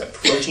 is that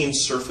protein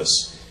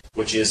surface,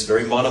 which is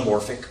very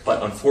monomorphic,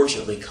 but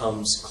unfortunately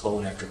comes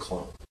clone after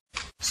clone.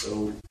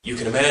 So you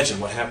can imagine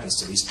what happens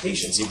to these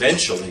patients.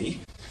 Eventually,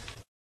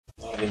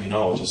 a lot of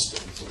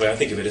immunologists, the way I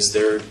think of it is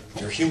their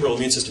humoral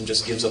immune system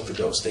just gives up the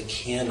ghost. They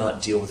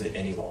cannot deal with it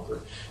any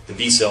longer. The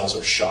B cells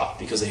are shot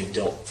because they have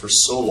dealt for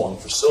so long,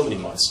 for so many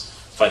months,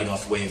 fighting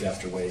off wave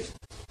after wave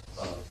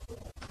of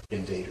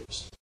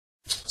invaders.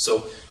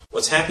 So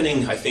what's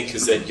happening, I think,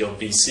 is that you'll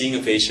be seeing a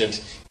patient,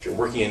 if you're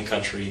working in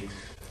country,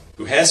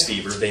 who has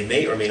fever. They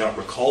may or may not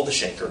recall the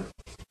chancre.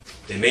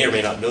 They may or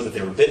may not know that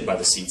they were bitten by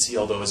the tsetse,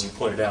 although, as you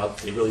pointed out,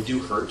 they really do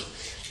hurt.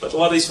 But a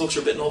lot of these folks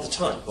are bitten all the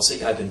time. They'll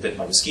say, I've been bitten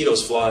by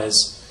mosquitoes,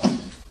 flies,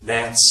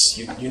 gnats,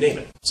 you name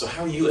it. So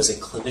how are you as a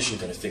clinician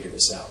going to figure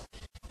this out?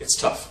 It's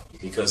tough,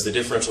 because the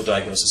differential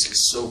diagnosis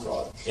is so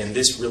broad. And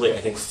this really, I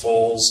think,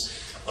 falls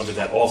under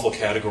that awful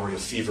category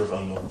of fever of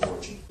unknown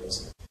origin,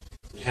 doesn't it?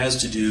 It has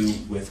to do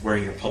with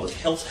wearing your public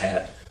health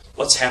hat.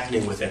 What's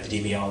happening with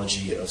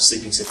epidemiology of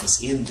sleeping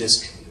sickness in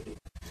this community?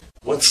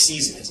 What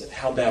season is it?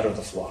 How bad are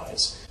the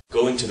flies?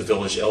 Going to the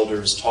village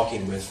elders,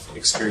 talking with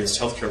experienced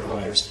healthcare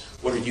providers,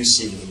 what are you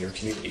seeing in your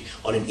community?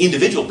 On an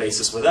individual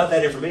basis, without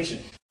that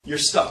information, you're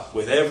stuck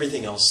with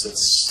everything else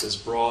that's as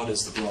broad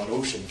as the broad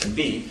ocean can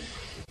be.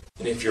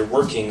 And if you're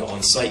working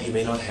on site, you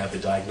may not have the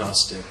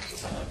diagnostic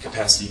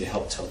capacity to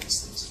help tell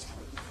these things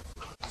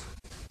apart.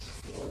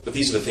 But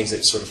these are the things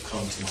that sort of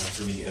come to mind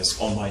for me as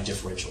on my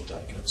differential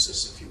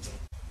diagnosis, if you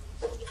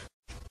will.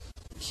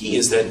 The key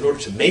is that in order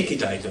to make a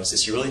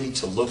diagnosis, you really need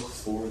to look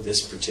for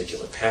this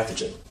particular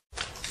pathogen.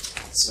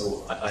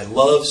 So I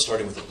love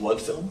starting with a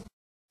blood film.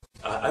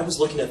 I was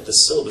looking at the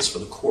syllabus for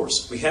the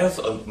course. We have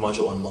a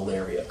module on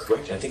malaria,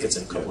 correct? I think it's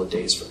in a couple of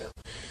days from now.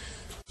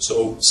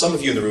 So some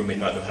of you in the room may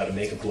not know how to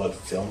make a blood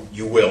film.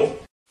 You will.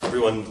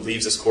 Everyone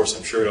leaves this course,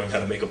 I'm sure, knowing how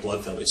to make a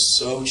blood film. It's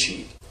so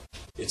cheap.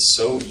 It's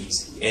so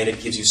easy. And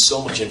it gives you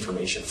so much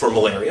information for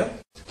malaria,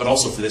 but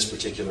also for this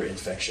particular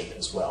infection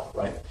as well,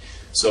 right?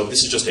 So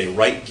this is just a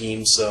right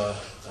Giemsa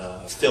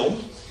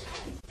film.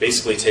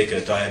 Basically take a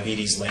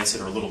diabetes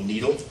lancet or a little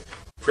needle,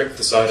 prick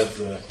the side of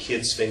the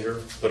kid's finger,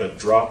 put a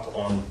drop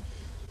on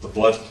the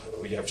blood.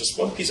 You have just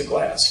one piece of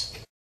glass.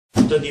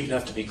 It doesn't even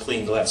have to be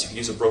clean glass. You can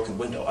use a broken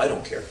window. I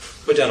don't care.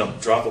 Put down a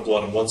drop of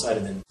blood on one side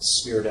and then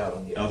smear it out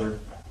on the other.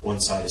 One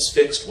side is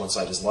fixed, one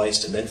side is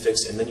lysed and then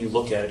fixed, and then you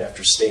look at it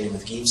after staining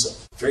with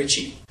Giemsa. Very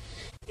cheap.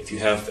 If you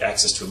have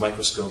access to a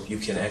microscope, you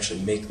can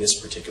actually make this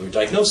particular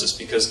diagnosis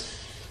because,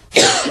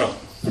 well,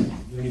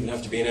 you don't even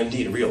have to be an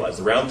MD to realize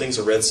the round things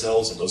are red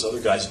cells and those other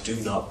guys do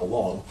not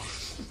belong.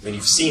 When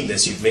you've seen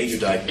this, you've made your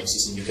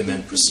diagnosis, and you can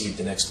then proceed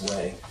the next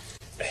way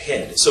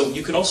ahead. So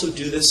you could also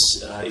do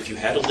this if you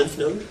had a lymph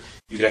node.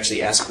 You could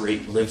actually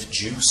aspirate lymph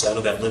juice out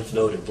of that lymph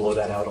node and blow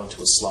that out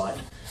onto a slide.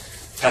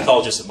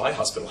 Pathologists at my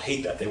hospital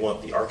hate that. They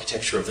want the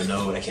architecture of the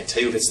node. I can't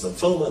tell you if it's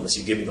lymphoma unless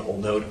you give me the whole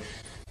node.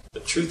 The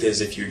truth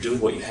is, if you're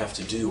doing what you have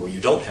to do or you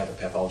don't have a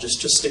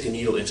pathologist, just stick a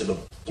needle into the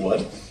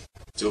blood,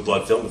 do a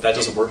blood film. If that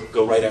doesn't work,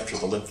 go right after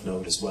the lymph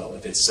node as well,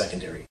 if it's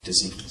secondary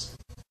disease.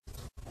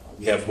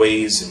 We have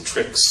ways and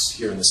tricks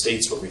here in the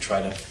States where we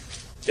try to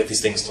get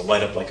these things to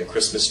light up like a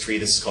Christmas tree.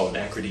 This is called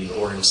an acridine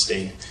orange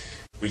stain.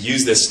 We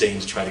use this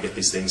stain to try to get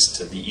these things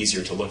to be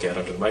easier to look at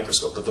under the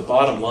microscope. But the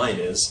bottom line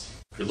is,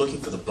 you're looking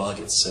for the bug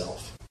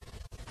itself.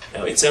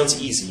 Now, it sounds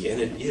easy,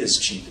 and it is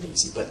cheap and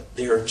easy, but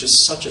there are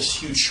just such a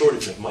huge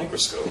shortage of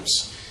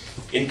microscopes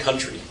in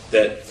country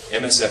that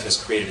MSF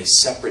has created a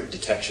separate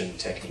detection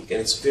technique,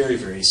 and it's very,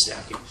 very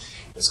snappy.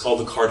 It's called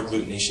the card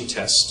agglutination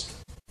test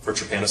for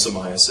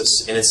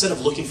trypanosomiasis, and instead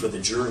of looking for the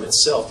germ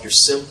itself, you're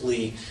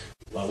simply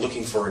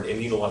looking for an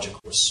immunologic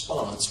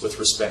response with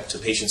respect to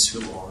patients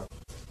who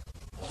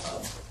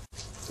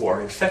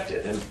are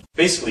infected. And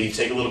basically, you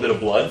take a little bit of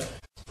blood,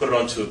 put it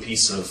onto a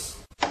piece of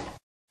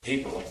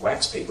paper, like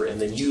wax paper,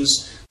 and then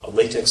use a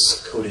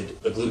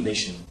latex-coated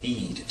agglutination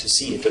bead to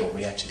see if it will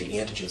react to the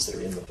antigens that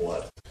are in the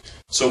blood.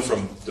 So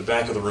from the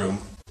back of the room,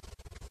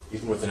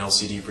 even with an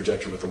LCD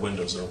projector with the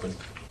windows open,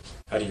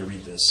 how do you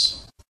read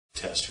this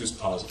test? Who's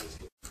positive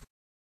here?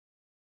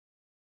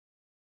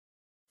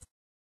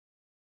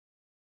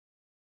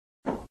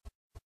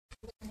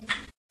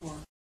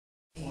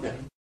 Okay.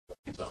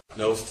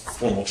 No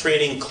formal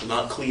training,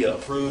 not CLIA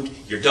approved,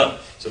 you're done.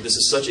 So this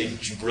is such a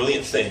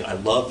brilliant thing. I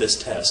love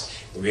this test.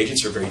 The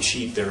reagents are very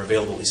cheap. They're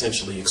available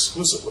essentially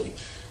exclusively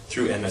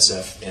through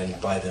MSF and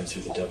by them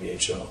through the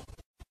WHO.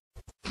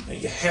 Now,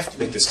 you have to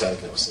make this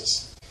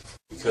diagnosis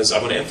because I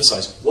want to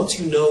emphasize, once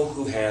you know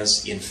who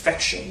has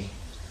infection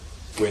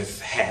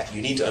with HAT,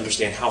 you need to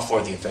understand how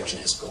far the infection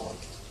has gone.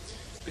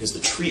 Because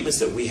the treatments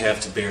that we have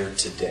to bear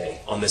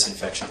today on this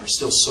infection are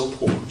still so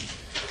poor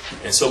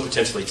and so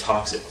potentially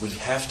toxic, we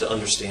have to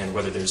understand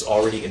whether there's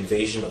already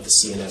invasion of the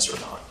CNS or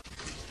not.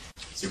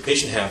 Does your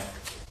patient have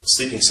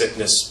sleeping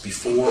sickness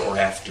before or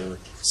after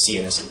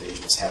CNS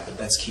invasions happen.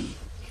 That's key.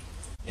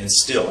 And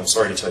still, I'm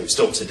sorry to tell you,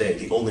 still today,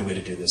 the only way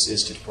to do this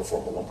is to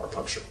perform a lumbar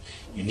puncture.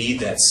 You need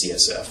that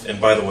CSF.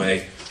 And by the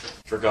way,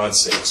 for God's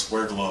sakes,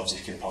 wear gloves if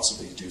you can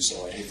possibly do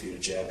so. I'd hate for you to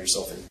jab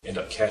yourself and end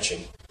up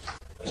catching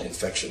an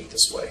infection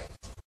this way.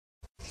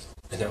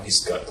 And now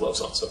he's got gloves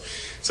on.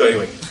 So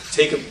anyway,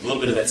 take a little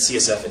bit of that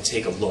CSF and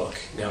take a look.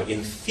 Now,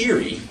 in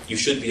theory, you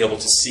should be able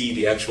to see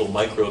the actual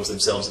microbes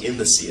themselves in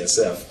the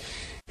CSF,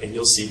 and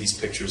you'll see these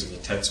pictures in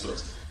the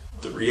textbooks.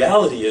 The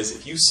reality is,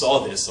 if you saw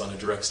this on a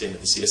direct stain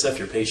of the CSF,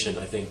 your patient,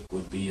 I think,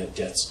 would be at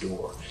death's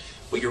door.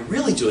 What you're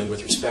really doing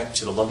with respect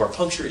to the lumbar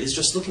puncture is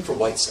just looking for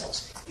white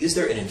cells. Is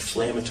there an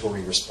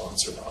inflammatory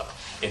response or not?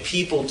 And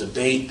people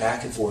debate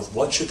back and forth,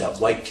 what should that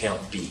white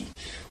count be?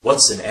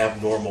 What's an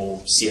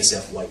abnormal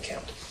CSF white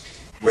count?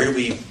 Where do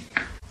we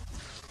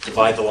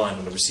divide the line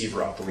on the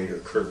receiver-operator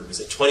curve? Is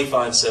it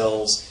 25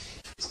 cells?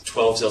 Is it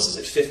 12 cells? Is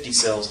it 50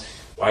 cells?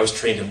 Well, I was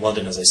trained in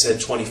London, as I said,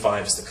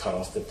 25 is the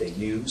cutoff that they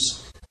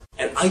use.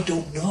 And I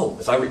don't know.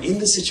 If I were in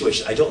this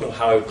situation, I don't know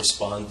how I would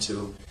respond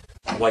to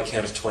a white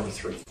count of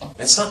 23.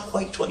 That's not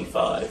quite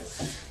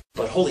 25.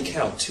 But holy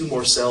cow, 2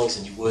 more cells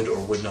and you would or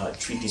would not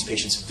treat these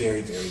patients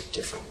very, very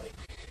differently.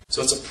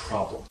 So it's a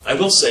problem. I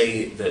will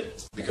say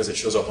that because it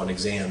shows up on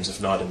exams,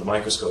 if not in the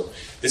microscope,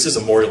 this is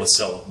a morula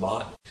cell of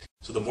Mott.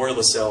 So the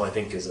morula cell, I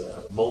think, is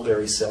a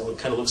mulberry cell. It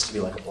kind of looks to me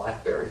like a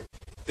blackberry.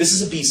 This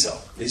is a B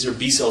cell. These are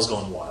B cells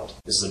gone wild.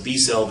 This is a B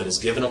cell that has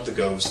given up the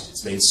ghost.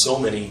 It's made so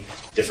many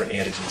different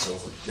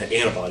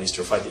antibodies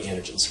to fight the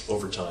antigens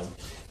over time.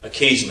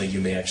 Occasionally, you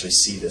may actually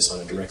see this on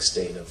a direct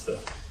stain of the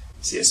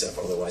CSF,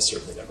 although I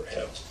certainly never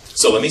have.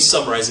 So let me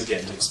summarize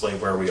again to explain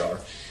where we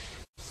are.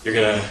 You're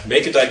going to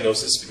make a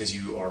diagnosis because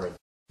you are a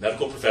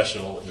medical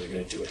professional, and you're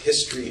going to do a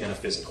history and a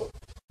physical.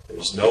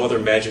 There's no other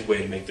magic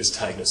way to make this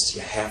diagnosis.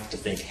 You have to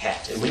think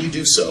HAT. And when you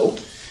do so,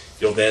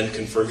 you'll then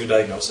confirm your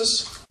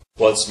diagnosis,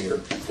 blood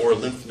smear, or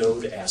lymph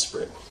node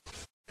aspirate.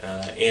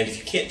 And if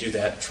you can't do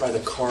that, try the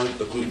card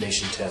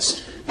agglutination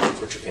test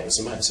for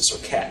trypanosomiasis,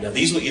 or CAT. Now,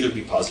 these will either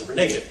be positive or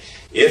negative.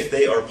 If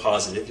they are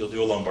positive, you'll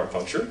do a lumbar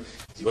puncture.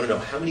 You want to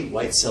know how many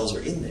white cells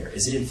are in there.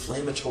 Is it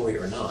inflammatory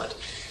or not?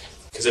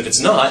 Because if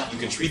it's not, you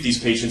can treat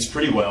these patients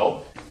pretty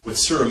well with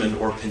suramin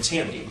or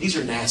pentamidine. These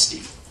are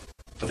nasty,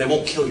 but they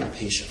won't kill your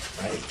patient,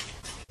 right?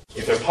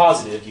 If they're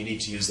positive, you need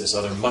to use this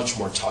other, much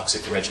more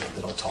toxic regimen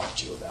that I'll talk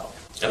to you about.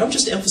 And I'll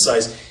just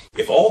emphasize,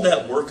 if all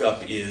that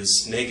workup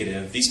is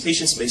negative, these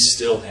patients may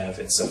still have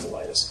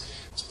encephalitis.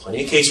 There's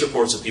plenty of case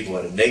reports of people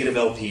who had a negative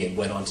LP and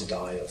went on to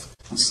die of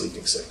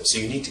sleeping sickness. So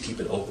you need to keep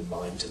an open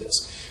mind to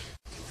this.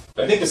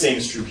 But I think the same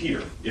is true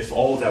here. If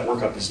all of that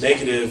workup is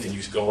negative and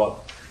you go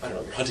up, I don't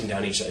know, you're hunting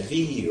down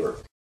HIV or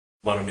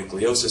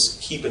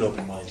mononucleosis, keep an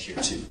open mind here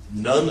too.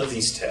 None of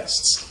these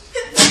tests,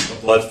 the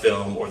blood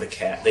film or the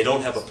CAT, they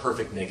don't have a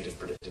perfect negative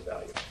predictive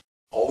value.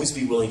 Always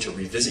be willing to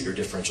revisit your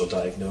differential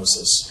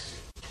diagnosis.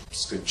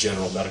 It's good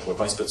general medical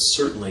advice, but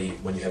certainly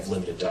when you have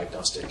limited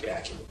diagnostic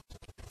acumen.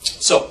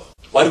 So,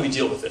 why do we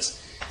deal with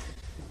this?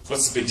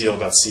 What's the big deal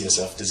about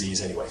CSF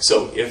disease anyway?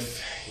 So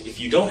if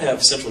you don't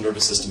have central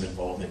nervous system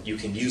involvement, you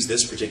can use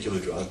this particular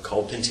drug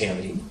called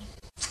pentamidine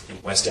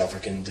in West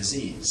African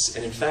disease.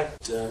 And in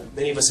fact,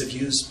 many of us have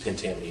used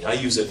pentamidine. I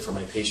use it for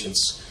my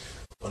patients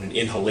on an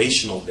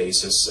inhalational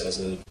basis as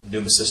a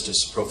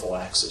pneumocystis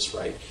prophylaxis,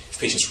 right? If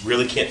patients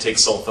really can't take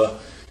sulfa,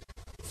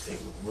 they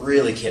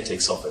really can't take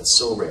sulfa. It's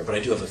so rare, but I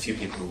do have a few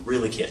people who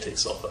really can't take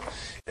sulfa,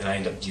 and I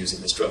end up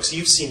using this drug. So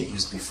you've seen it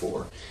used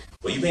before.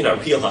 What you may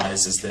not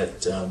realize is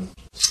that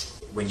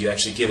when you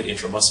actually give it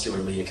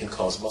intramuscularly, it can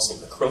cause muscle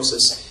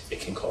necrosis, it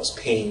can cause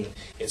pain.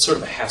 It's sort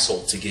of a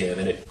hassle to give,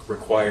 and it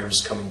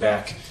requires coming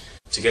back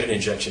to get an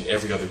injection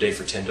every other day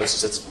for 10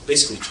 doses. That's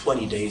basically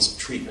 20 days of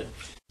treatment.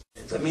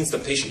 That means the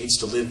patient needs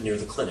to live near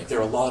the clinic. There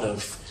are a lot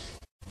of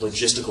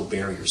logistical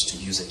barriers to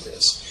using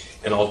this.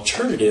 An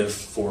alternative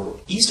for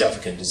East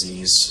African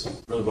disease,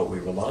 really what we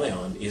rely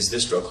on, is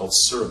this drug called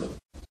suramin.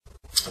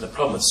 And the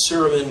problem with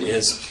suramin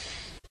is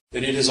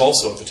that it is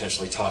also a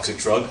potentially toxic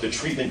drug. The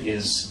treatment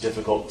is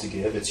difficult to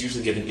give. It's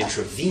usually given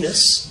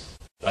intravenous,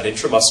 not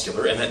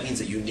intramuscular, and that means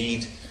that you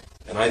need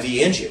an IV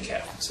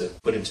angiocath to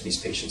put into these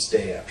patients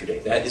day after day.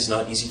 That is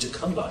not easy to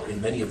come by in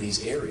many of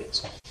these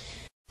areas.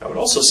 I would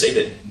also say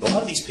that a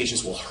lot of these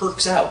patients will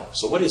herx out.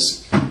 So what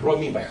do I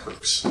mean by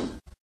herx?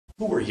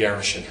 Who were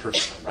Yarish and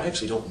Herxheimer? I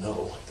actually don't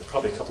know. There are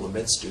probably a couple of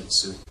med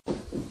students who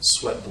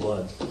sweat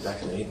blood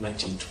back in the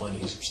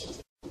 1920s or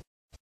something.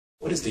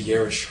 What is the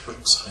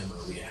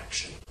Yarish-Herxheimer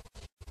reaction?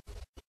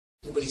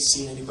 Anybody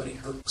seen anybody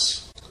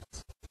herx?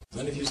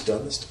 None of you has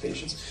done this to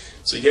patients?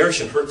 So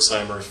Yarish and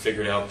Herxheimer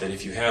figured out that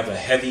if you have a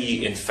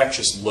heavy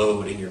infectious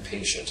load in your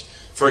patient,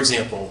 for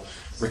example,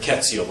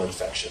 rickettsial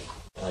infection,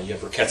 you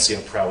have Rickettsia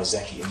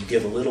prowazekii, and you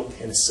give a little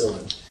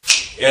penicillin,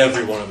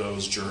 every one of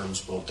those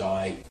germs will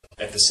die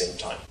at the same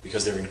time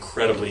because they're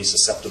incredibly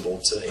susceptible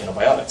to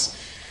antibiotics.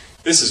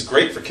 This is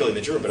great for killing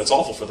the germ, but it's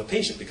awful for the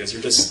patient because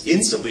you're just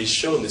instantly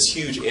shown this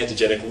huge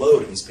antigenic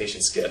load, and these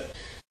patients get,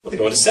 well, they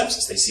go into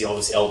sepsis. They see all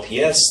this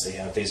LPS, they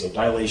have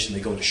vasodilation, they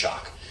go into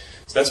shock.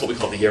 So that's what we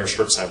call the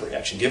Jarisch-Herxheimer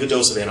reaction. Give a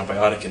dose of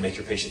antibiotic and make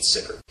your patient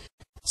sicker.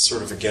 It's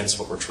sort of against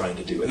what we're trying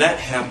to do. And that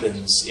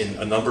happens in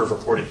a number of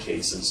reported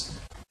cases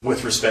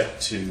with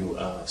respect to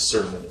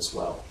Sermon as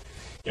well.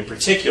 In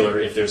particular,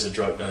 if there's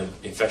an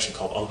infection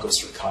called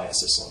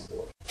onchocerciasis on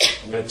board.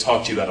 I'm going to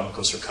talk to you about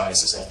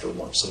onchocerciasis after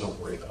lunch, so don't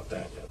worry about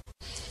that yet.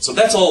 So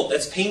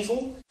that's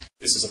painful.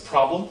 This is a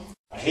problem.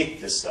 I hate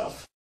this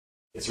stuff.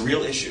 It's a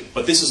real issue.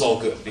 But this is all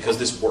good because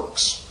this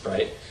works,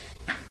 right?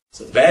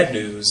 So the bad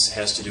news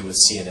has to do with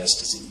CNS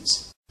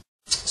disease.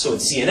 So in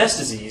CNS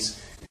disease,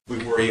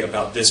 we worry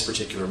about this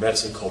particular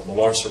medicine called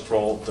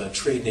Melarsoprol. The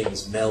trade name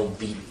is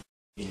Mel-B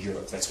in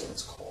Europe. That's what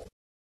it's called.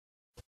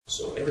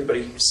 So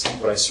everybody see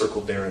what I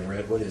circled there in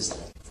red? What is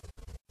that?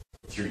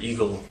 With your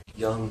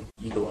young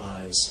eagle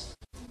eyes,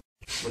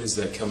 what is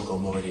that chemical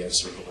moiety I've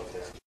circled up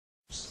there?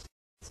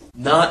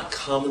 Not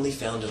commonly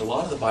found in a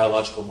lot of the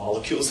biological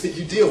molecules that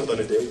you deal with on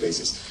a daily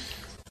basis.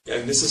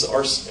 And this is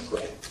arsenic,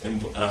 right?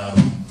 And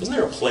isn't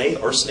there a play,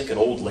 Arsenic and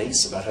Old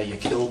Lace, about how you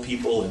kill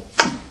people? And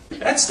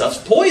that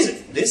stuff's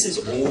poison. This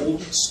is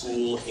old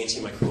school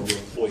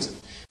antimicrobial poison.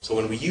 So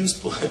when we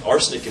use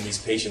arsenic in these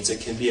patients,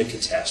 it can be a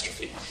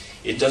catastrophe.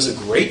 It does a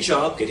great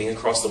job getting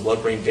across the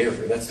blood-brain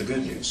barrier. That's the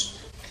good news.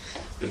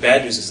 The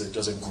bad news is that it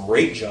does a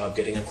great job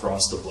getting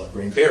across the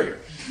blood-brain barrier.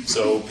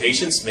 So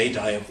patients may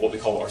die of what we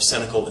call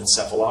arsenical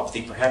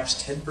encephalopathy.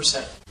 Perhaps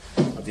 10%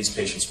 of these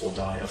patients will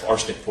die of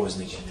arsenic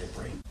poisoning in their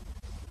brain.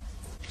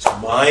 So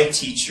my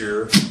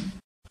teacher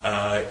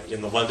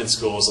in the London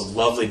School is a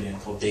lovely man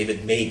called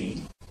David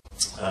Mabey,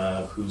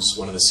 who's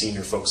one of the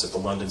senior folks at the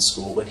London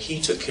School. When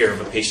he took care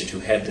of a patient who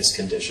had this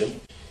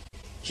condition,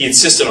 he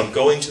insisted on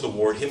going to the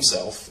ward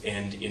himself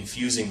and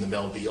infusing the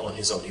Mel-B on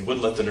his own. He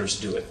wouldn't let the nurse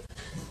do it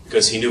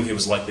because he knew he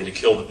was likely to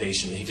kill the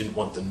patient and he didn't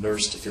want the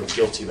nurse to feel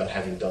guilty about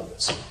having done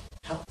this.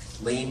 How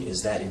lame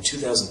is that in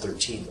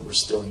 2013 that we're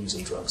still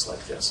using drugs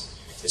like this?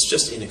 It's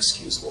just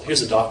inexcusable.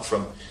 Here's a doc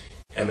from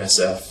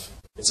MSF.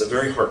 It's a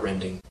very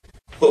heartrending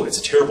quote. It's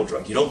a terrible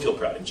drug. You don't feel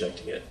proud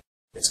injecting it.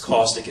 It's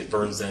caustic. It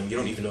burns them. You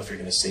don't even know if you're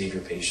going to save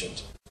your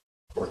patient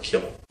or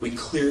kill him. We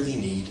clearly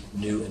need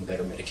new and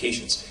better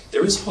medications.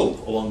 There is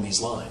hope along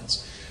these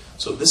lines.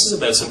 So this is a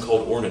medicine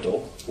called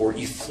Ornidol, or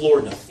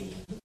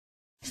eflornithine.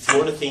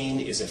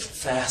 Eflornithine is a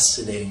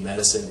fascinating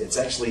medicine. It's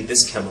actually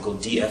this chemical,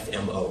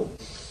 DFMO.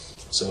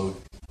 So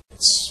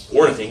it's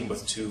ornithine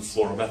with two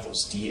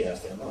fluoromethyls,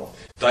 DFMO.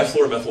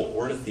 Difluoromethyl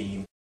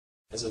ornithine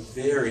has a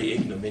very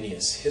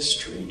ignominious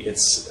history.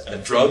 It's a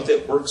drug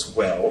that works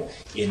well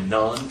in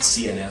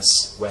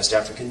non-CNS West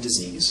African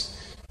disease.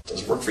 It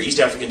doesn't work for East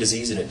African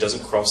disease, and it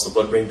doesn't cross the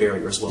blood-brain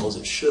barrier as well as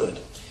it should.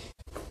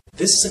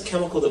 This is a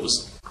chemical that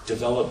was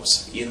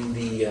developed in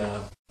the,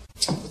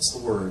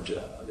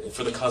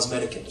 for the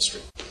cosmetic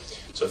industry.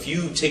 So if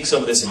you take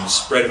some of this and you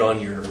spread it on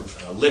your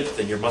lip,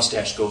 then your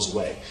mustache goes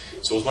away.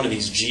 So it was one of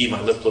these, gee,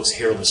 my lip looks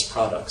hairless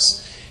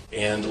products.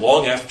 And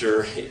long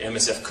after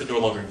MSF could no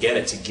longer get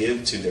it to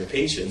give to their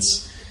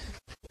patients,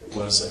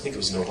 I think it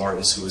was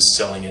Novartis who was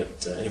selling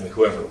it, anyway,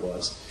 whoever it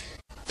was,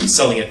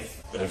 selling it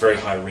at a very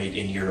high rate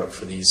in Europe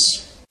for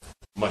these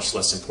much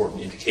less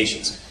important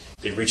indications.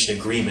 They've reached an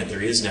agreement.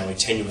 There is now a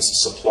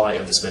tenuous supply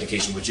of this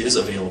medication, which is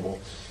available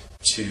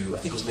to, I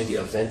think it was maybe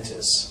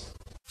Aventis.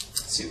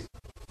 Let's see.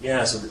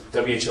 Yeah, so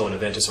the WHO and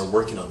Aventis are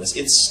working on this.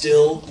 It's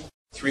still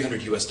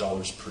 $300 US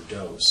per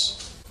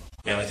dose.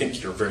 And I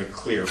think you're very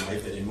clear,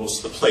 right, that in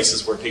most of the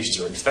places where patients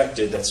are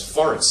infected, that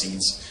far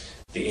exceeds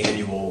the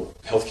annual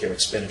healthcare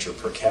expenditure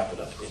per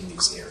capita in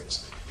these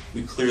areas.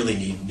 We clearly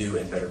need new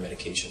and better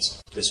medications.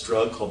 This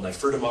drug called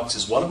nifurtimox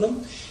is one of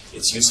them.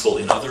 It's useful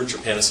in other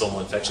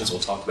trypanosomal infections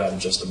we'll talk about in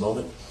just a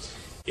moment.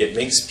 It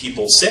makes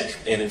people sick,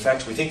 and in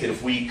fact, we think that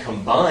if we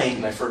combine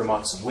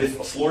nifurtimox with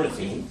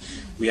eflornithine,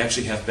 we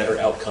actually have better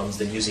outcomes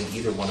than using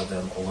either one of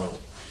them alone.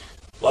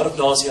 A lot of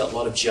nausea, a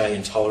lot of GI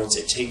intolerance.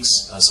 It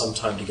takes some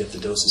time to get the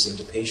doses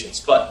into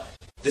patients. But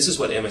this is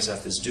what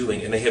MSF is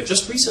doing. And they have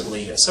just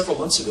recently, several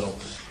months ago,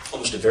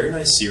 published a very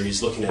nice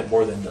series looking at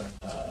more than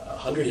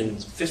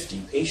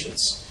 150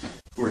 patients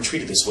who were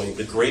treated this way.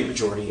 The great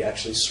majority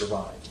actually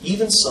survived,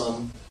 even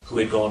some who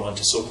had gone on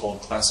to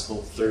so-called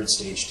classical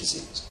third-stage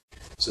disease.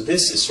 So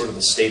this is sort of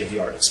the state of the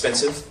art.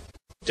 Expensive,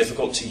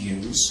 difficult to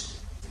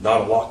use,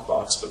 not a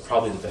lockbox, but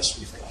probably the best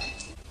we've got.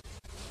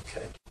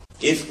 Okay.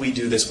 If we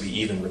do this, we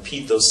even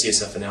repeat those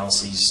CSF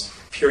analyses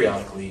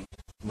periodically,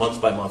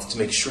 month by month, to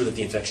make sure that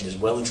the infection is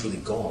well and truly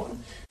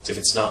gone. So if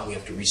it's not, we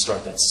have to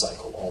restart that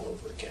cycle all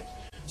over again.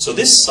 So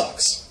this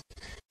sucks.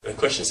 The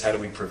question is, how do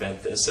we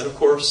prevent this? And of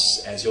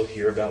course, as you'll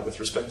hear about with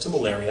respect to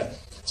malaria,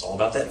 it's all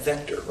about that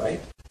vector, right?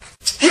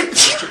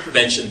 Vector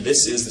prevention,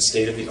 this is the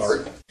state of the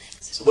art.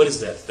 So what is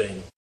that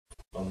thing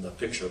on the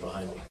picture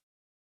behind me?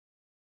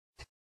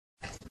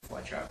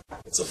 Fly trap.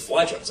 It's a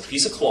fly trap. It's a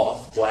piece of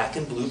cloth, black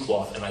and blue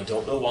cloth, and I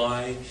don't know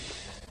why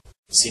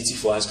tsetse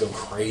flies go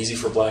crazy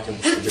for black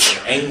and blue.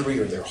 They're angry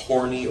or they're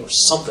horny or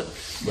something.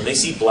 When they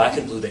see black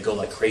and blue, they go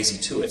like crazy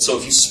to it. So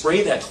if you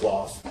spray that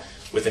cloth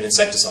with an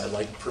insecticide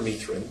like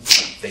permethrin,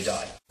 they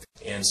die.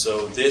 And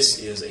so this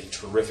is a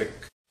terrific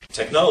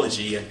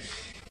technology, and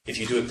If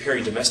you do it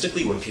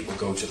peri-domestically, when people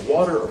go to the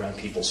water, around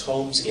people's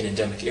homes, in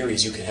endemic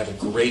areas, you can have a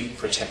great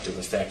protective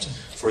effect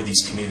for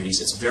these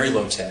communities. It's very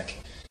low tech.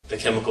 The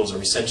chemicals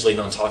are essentially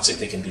non-toxic.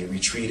 They can be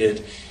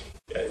retreated.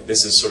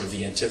 This is sort of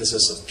the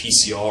antithesis of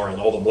PCR and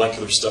all the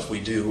molecular stuff we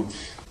do.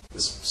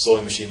 This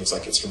sewing machine looks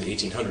like it's from the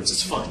 1800s.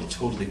 It's fine. It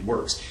totally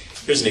works.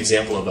 Here's an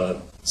example of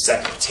a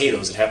sack of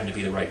potatoes that happened to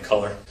be the right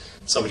color.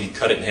 Somebody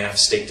cut it in half,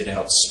 staked it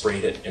out,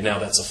 sprayed it, and now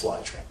that's a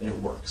fly trap, and it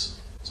works.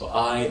 So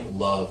I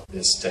love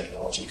this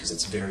technology because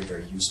it's very,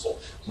 very useful.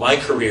 My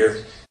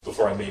career,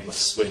 before I made my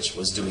switch,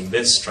 was doing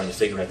this, trying to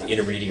figure out the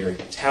intermediary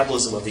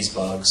metabolism of these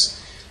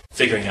bugs,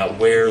 figuring out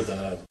where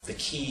the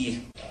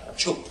key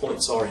choke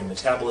points are in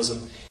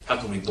metabolism. How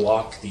can we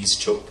block these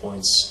choke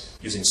points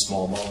using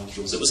small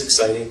molecules? It was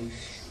exciting,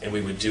 and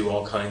we would do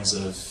all kinds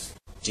of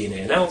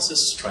DNA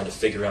analysis, trying to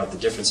figure out the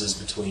differences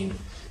between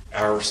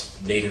our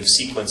native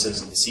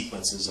sequences and the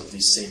sequences of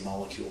these same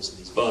molecules in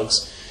these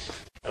bugs.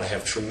 And I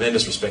have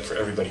tremendous respect for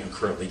everybody who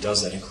currently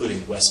does that,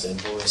 including Wes Van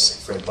Boris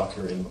and Fred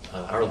Buckner in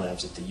our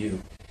labs at the U.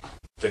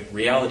 The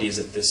reality is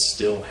that this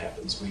still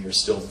happens. We are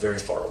still very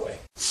far away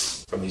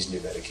from these new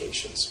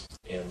medications.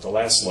 And the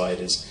last slide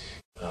is,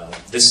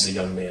 this is a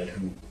young man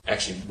who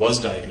actually was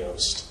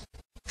diagnosed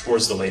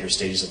towards the later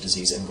stages of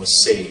disease and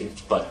was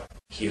saved, but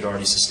he had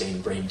already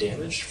sustained brain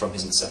damage from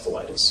his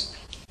encephalitis.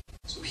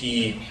 So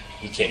he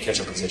can't catch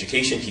up with his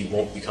education. He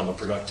won't become a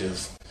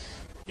productive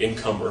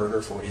income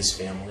earner for his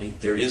family.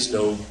 There is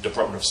no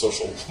Department of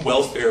Social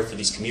Welfare for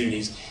these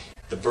communities.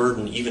 The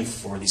burden, even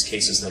for these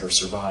cases that are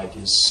survived,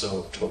 is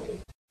so totally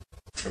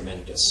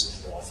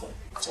tremendous and awful.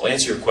 So I'll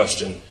answer your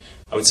question.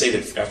 I would say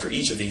that after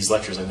each of these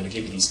lectures, I'm going to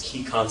give you these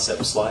key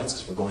concept slides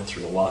because we're going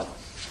through a lot.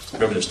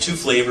 Remember, there's two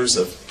flavors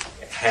of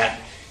HAT.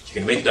 You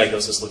can make a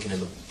diagnosis looking in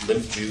the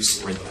lymph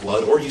juice or in the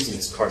blood, or using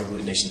this card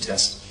agglutination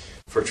test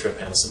for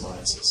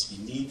trypanosomiasis.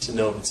 You need to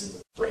know if it's in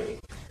the brain.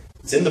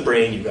 If it's in the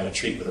brain, you've got to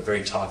treat with a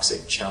very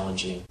toxic,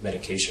 challenging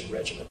medication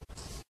regimen.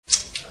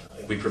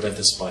 We prevent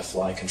this by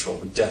fly control.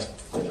 We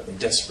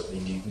desperately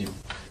need new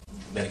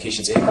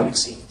medications and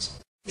vaccines.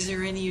 Is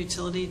there any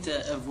utility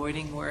to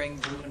avoiding wearing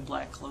blue and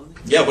black clothing?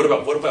 Yeah, what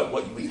about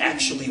what we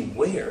actually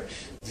wear?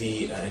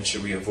 And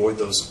should we avoid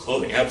those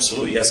clothing?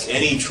 Absolutely. Ask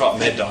any trop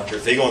med doctor.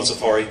 If they go on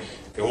safari,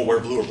 they won't wear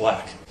blue or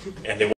black. And they